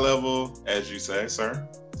high level, as you say, sir.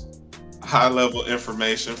 High level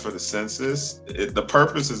information for the census. The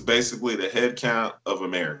purpose is basically the head count of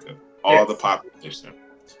America, all the population.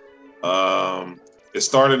 It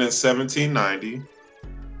started in 1790,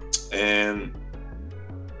 and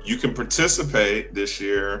you can participate this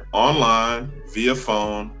year online, via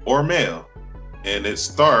phone, or mail. And it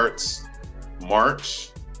starts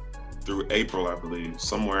March through April, I believe.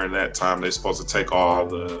 Somewhere in that time, they're supposed to take all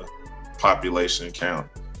the population count.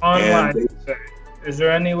 Online, is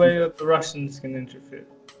there any way that the Russians can interfere?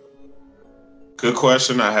 Good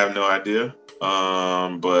question. I have no idea.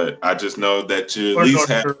 But I just know that you or at least North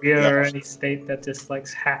have... Korea or any state that just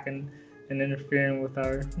likes hacking and interfering with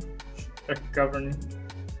our governing.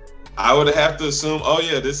 I would have to assume, oh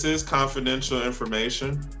yeah, this is confidential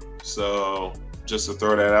information. So just to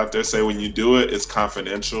throw that out there, say when you do it, it's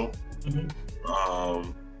confidential.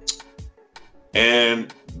 Mm-hmm.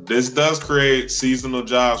 And this does create seasonal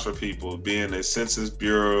jobs for people, being a Census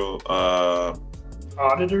Bureau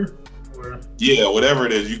auditor. Yeah, whatever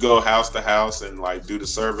it is, you go house to house and like do the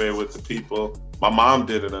survey with the people. My mom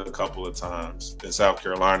did it a couple of times in South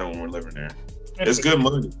Carolina when we're living there. It's good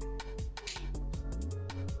money.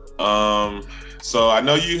 So I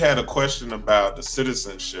know you had a question about the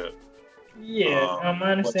citizenship. Yeah,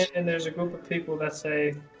 my understanding, there's a group of people that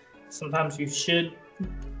say sometimes you should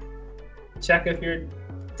check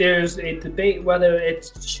there's a debate whether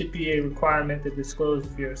it should be a requirement to disclose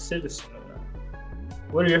if you're a citizen or not.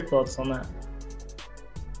 What are your thoughts on that?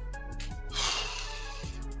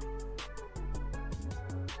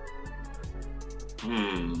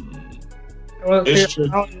 Well, it's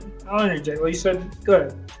I'll interject. Well, you said, go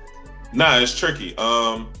ahead. Nah, it's tricky.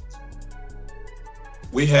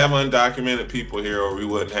 We have undocumented people here, or we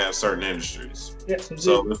wouldn't have certain industries. Yes, indeed.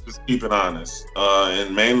 So let's just keep it honest.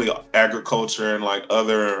 And mainly agriculture and like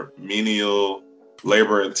other menial,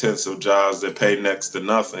 labor-intensive jobs that pay next to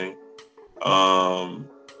nothing.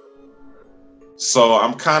 So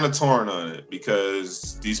I'm kind of torn on it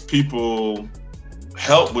because these people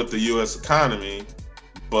help with the U.S. economy,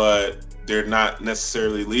 but they're not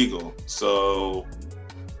necessarily legal. So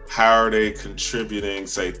how are they contributing,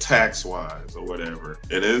 say, tax-wise or whatever?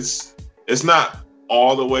 And it's not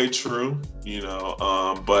all the way true, you know,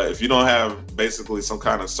 but if you don't have basically some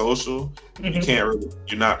kind of social, you can't really,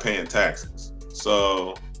 you're not paying taxes.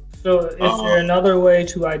 So is there another way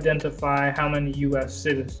to identify how many U.S.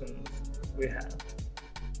 citizens we have?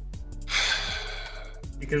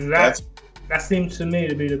 Because that seems to me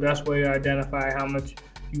to be the best way to identify how much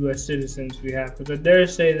U.S. citizens we have. Because I dare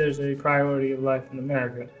say there's a priority of life in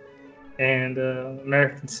America, and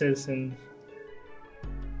American citizens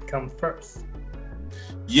come first.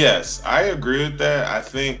 Yes, I agree with that. I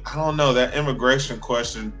don't know, that immigration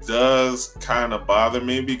question does kind of bother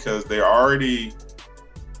me because they're already...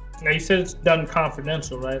 Now, you said it's done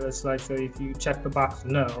confidential, right? It's like, so if you check the box,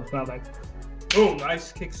 no. It's not like, boom,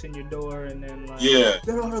 ICE kicks in your door and then like, get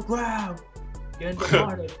on the ground, get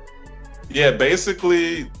deported. Yeah,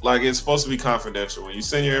 basically, like, it's supposed to be confidential. When you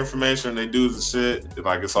send your information, they do the shit,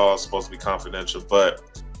 like, it's all supposed to be confidential.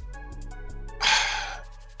 But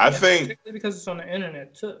I think... Because it's on the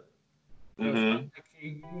internet, too. Mm-hmm. Like,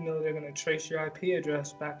 you know they're going to trace your IP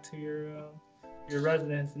address back to your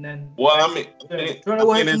residence, and then... Well, I mean... Turn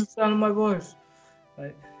away from the sound of my voice.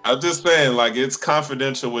 Like, I'm just saying, like, it's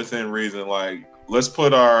confidential within reason. Like, let's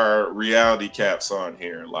put our reality caps on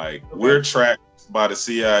here. Like, we're tracked by the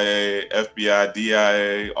CIA, FBI,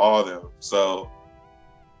 DIA, all of them. So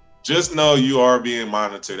just know you are being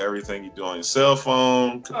monitored. Everything you do on your cell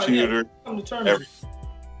phone, computer, everything.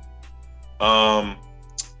 I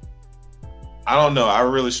don't know. I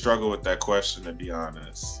really struggle with that question, to be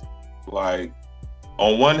honest. Like,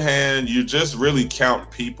 on one hand, you just really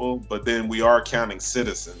count people, but then we are counting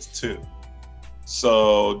citizens too.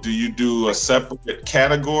 So do you do a separate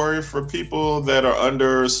category for people that are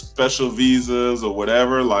under special visas or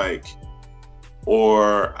whatever? Like,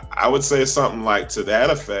 or I would say something like to that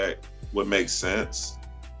effect would make sense.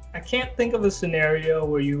 I can't think of a scenario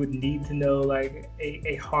where you would need to know like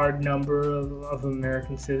a hard number of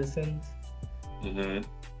American citizens. Mm-hmm.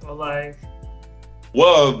 Or like,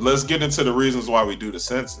 well, let's get into the reasons why we do the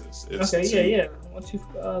census. Yeah. Once you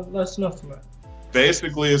let us know tonight.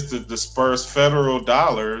 Basically, it's to disperse federal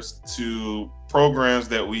dollars to programs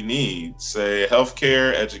that we need, say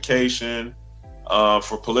healthcare, education,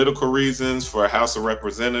 for political reasons, for a House of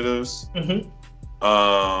Representatives. Mm-hmm.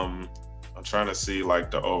 I'm trying to see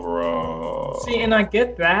like the overall. See, and I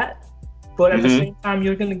get that, but at the same time,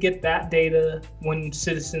 you're going to get that data when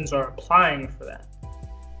citizens are applying for that.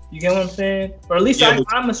 You get what I'm saying? Or at least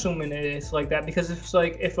I'm assuming it is like that, because it's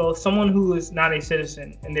like if someone who is not a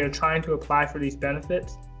citizen and they're trying to apply for these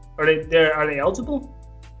benefits, are they eligible?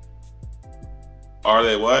 Are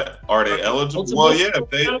they what? Are they eligible? Well,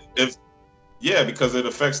 yeah, because it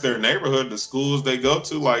affects their neighborhood, the schools they go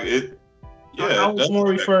to, like it. Yeah, I was more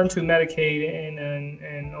referring to Medicaid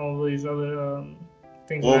and all these other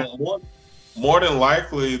things. Well, more than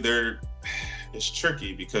likely, it's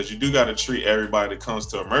tricky because you do got to treat everybody that comes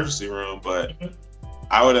to emergency room, but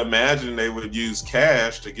I would imagine they would use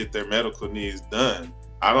cash to get their medical needs done.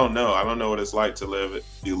 I don't know what it's like to live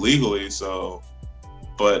illegally,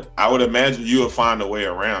 but I would imagine you would find a way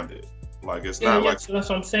around it. Like it's not like. So that's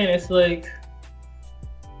what I'm saying. It's like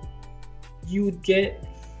you would get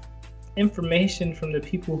information from the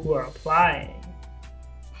people who are applying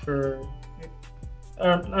for.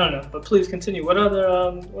 I don't know, but please continue. What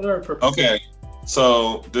other purposes? Okay.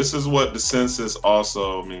 So this is what the census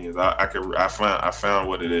also means. I found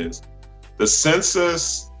what it is. The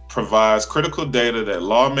census provides critical data that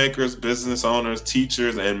lawmakers, business owners,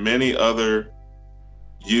 teachers, and many other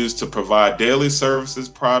use to provide daily services,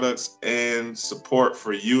 products, and support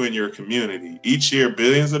for you and your community. Each year,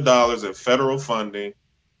 billions of dollars in federal funding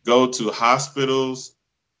go to hospitals,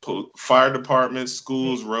 fire departments,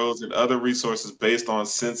 schools, roads, and other resources based on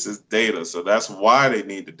census data. So that's why they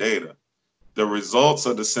need the data. The results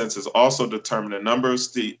of the census also determine the number of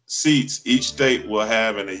seats each state will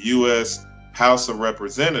have in the U.S. House of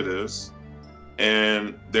Representatives,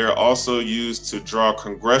 and they're also used to draw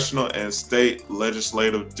congressional and state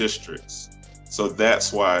legislative districts. So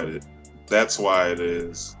that's why it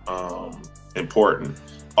is important.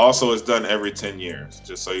 Also, it's done every 10 years,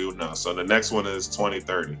 just so you know. So the next one is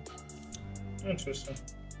 2030. Interesting.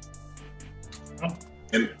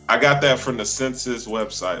 And I got that from the census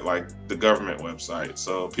website, like the government website.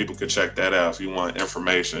 So people can check that out if you want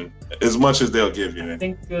information, as much as they'll give you. I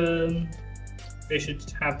think they should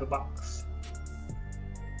have the box.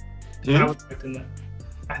 I would like to know.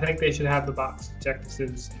 I think they should have the box to check the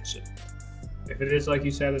citizenship. If it is, like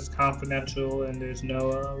you said, it's confidential and there's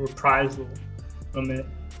no reprisal from it,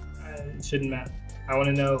 it shouldn't matter. I want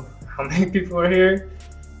to know how many people are here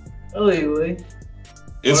illegally,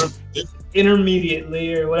 or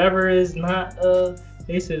intermediately, or whatever is not a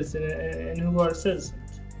citizen, and who are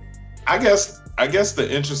citizens. I guess the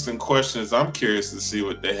interesting question is, I'm curious to see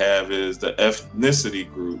what they have is the ethnicity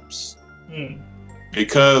groups.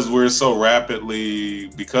 Because we're so rapidly,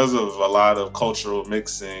 because of a lot of cultural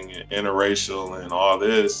mixing and interracial and all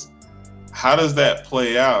this, how does that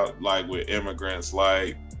play out, like with immigrants?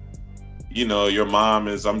 Like, you know, your mom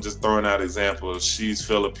is, I'm just throwing out examples, she's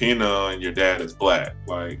Filipino and your dad is black.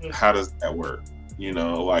 Like, how does that work? You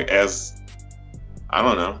know, like, as, I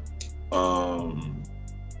don't know,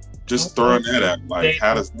 just throwing that out. Like,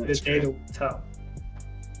 how does that data tell?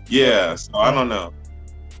 Yeah, so I don't know.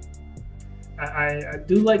 I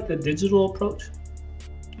do like the digital approach.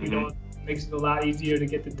 You know, it makes it a lot easier to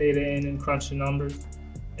get the data in and crunch the numbers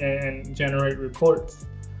and generate reports.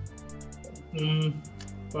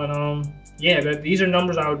 But these are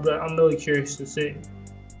numbers I'm really curious to see.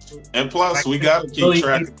 And plus, we got to keep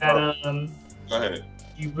track of that. Go ahead.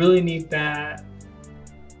 You really need that.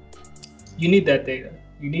 You need that data.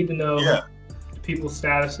 You need to know people's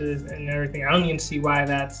statuses and everything. I don't even see why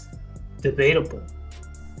that's debatable.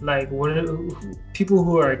 Like, what are people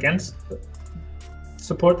who are against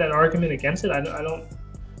support that argument against it? I don't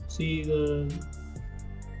see I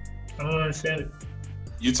don't understand it.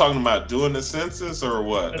 You talking about doing the census or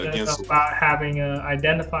what? Against about having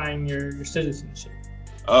identifying your citizenship.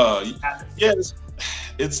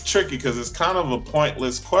 It's tricky because it's kind of a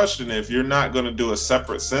pointless question. If you're not going to do a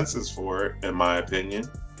separate census for it, in my opinion,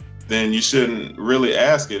 then you shouldn't really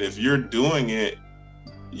ask it. If you're doing it,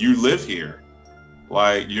 you live here.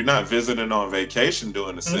 Like, you're not visiting on vacation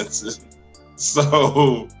doing the census.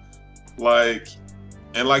 So, like,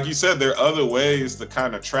 and like you said, there are other ways to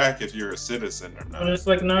kind of track if you're a citizen or not. And it's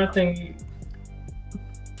like another thing,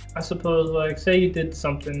 I suppose, like, say you did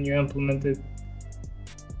something, you implemented,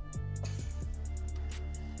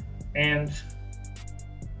 and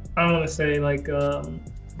I don't want to say, like,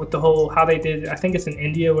 with the whole, how they did, I think it's in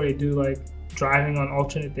India where they do, like, driving on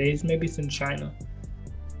alternate days. Maybe it's in China.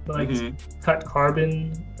 Like, cut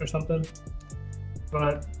carbon or something.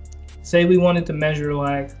 But say we wanted to measure,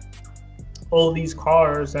 like, all these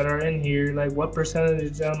cars that are in here, like, what percentage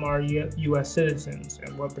of them are U.S. citizens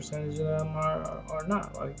and what percentage of them are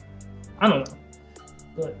not. Like, I don't know.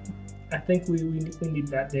 But I think we need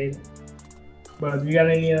that data. But do you got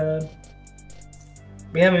any,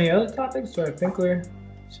 we have any other topics? So I think we're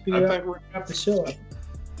wrap the show up.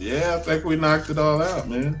 Yeah, I think we knocked it all out,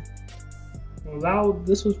 man. Well,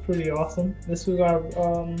 this was pretty awesome. This was our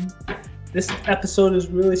this episode is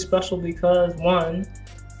really special because one,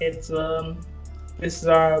 it's this is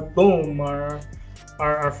our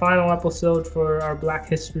final episode for our Black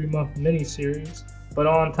History Month mini-series. But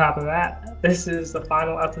on top of that, this is the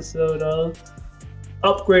final episode of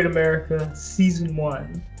Upgrade America Season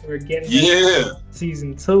 1. We're getting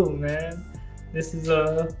Season 2, man. This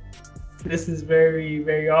is very,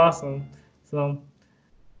 very awesome. So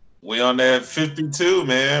we on that 52,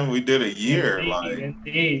 man. We did a year.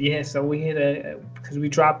 Indeed. Yeah, so we hit because we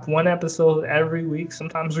dropped one episode every week.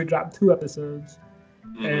 Sometimes we drop 2 episodes.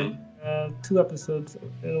 And 2 episodes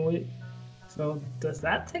in a week. So does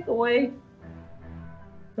that take away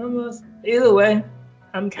from us? Either way,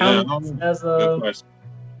 I'm counting this as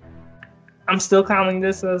I'm still counting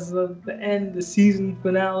this as the end, the season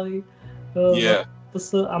finale of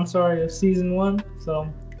of Season 1. So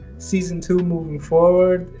Season 2 moving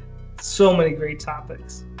forward. So many great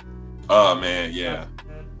topics. Oh man, yeah.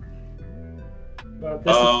 But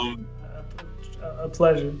this is a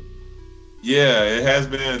pleasure. Yeah, it has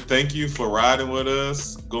been. Thank you for riding with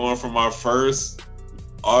us, going from our first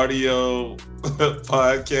audio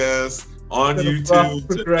podcast on YouTube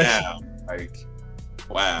to now. Like,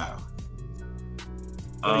 wow.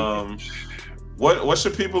 What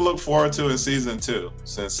should people look forward to in Season 2?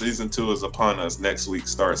 Since Season 2 is upon us, next week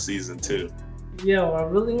starts Season 2. Yo, I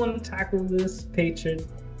really want to tackle this Patriot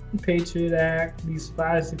Act, these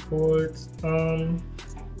FISA courts.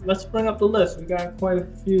 Let's bring up the list. We got quite a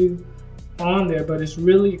few on there, but it's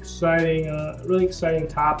really exciting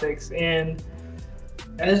topics. And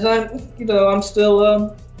as I'm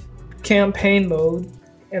still campaign mode,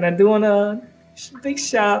 and I do want to big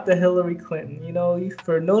shout out to Hillary Clinton,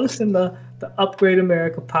 for noticing the Upgrade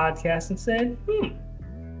America podcast and saying,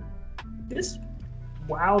 this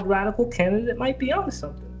wild radical candidate might be onto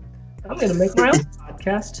something. I'm gonna make my own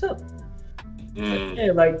podcast too.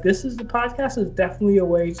 Yeah, like this is the podcast is definitely a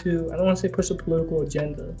way to, I don't want to say push a political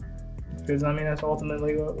agenda, because I mean that's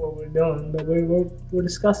ultimately what we're doing, but we're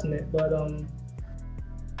discussing it. But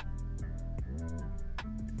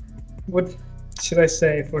what should I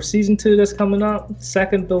say for Season 2 that's coming up?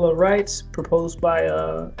 Second Bill of Rights proposed by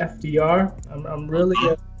FDR. I'm really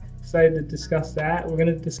excited to discuss that. We're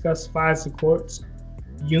gonna discuss FISA courts,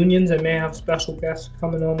 unions. I may have special guests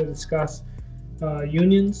coming on to discuss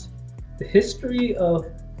unions, the history of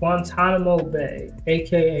Guantanamo Bay,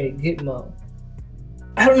 aka Gitmo.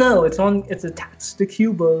 I don't know. It's attached to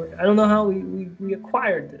Cuba. I don't know how we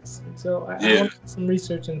acquired this. And so I want to do some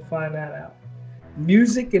research and find that out.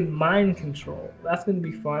 Music and mind control. That's going to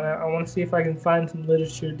be fun. I want to see if I can find some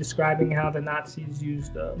literature describing how the Nazis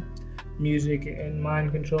used music and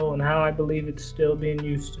mind control and how I believe it's still being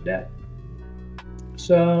used today.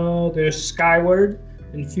 So there's Skyward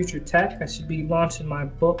and Future Tech. I should be launching my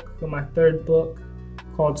third book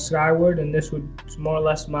called Skyward, and this was more or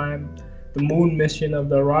less the moon mission of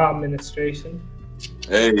the Obama administration.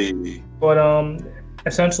 Hey. But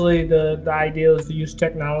essentially the idea is to use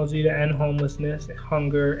technology to end homelessness,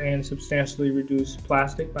 hunger, and substantially reduce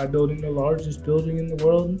plastic by building the largest building in the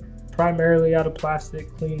world, primarily out of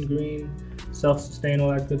plastic, clean, green, self-sustain, all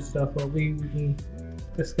that good stuff. But we can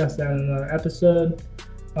discuss that in another episode.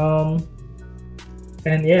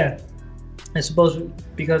 And yeah, I suppose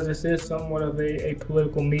because this is somewhat of a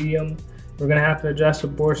political medium, we're going to have to address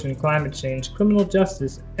abortion, climate change, criminal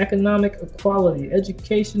justice, economic equality,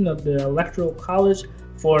 education of the Electoral College,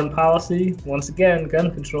 foreign policy, once again, gun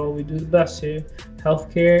control, we do the best here,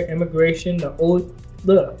 healthcare, immigration, the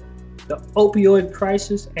opioid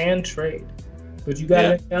crisis, and trade. But you got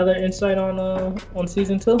any other insight on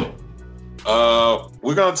Season 2?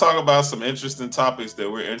 We're going to talk about some interesting topics that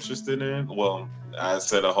we're interested in. Well, I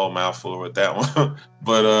said a whole mouthful with that one.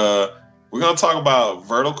 But We're gonna talk about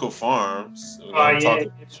vertical farms. We're gonna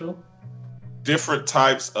talk true. Different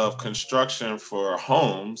types of construction for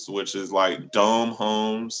homes, which is like dome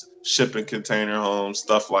homes, shipping container homes,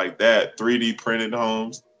 stuff like that, 3D printed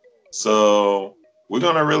homes. So we're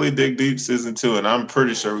gonna really dig deep season 2, and I'm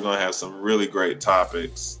pretty sure we're gonna have some really great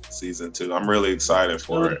topics season 2. I'm really excited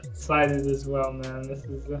for it. Excited as well, man. This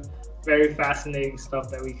is very fascinating stuff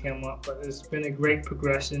that we came up with. It's been a great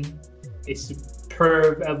progression, a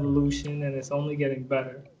superb evolution, and it's only getting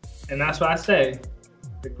better. And that's what I say.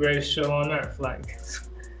 The greatest show on earth, like.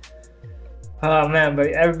 Oh man, but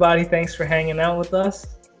everybody, thanks for hanging out with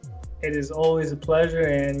us. It is always a pleasure,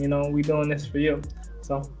 and we're doing this for you.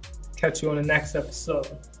 So catch you on the next episode.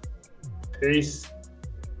 Peace.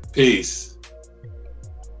 Peace.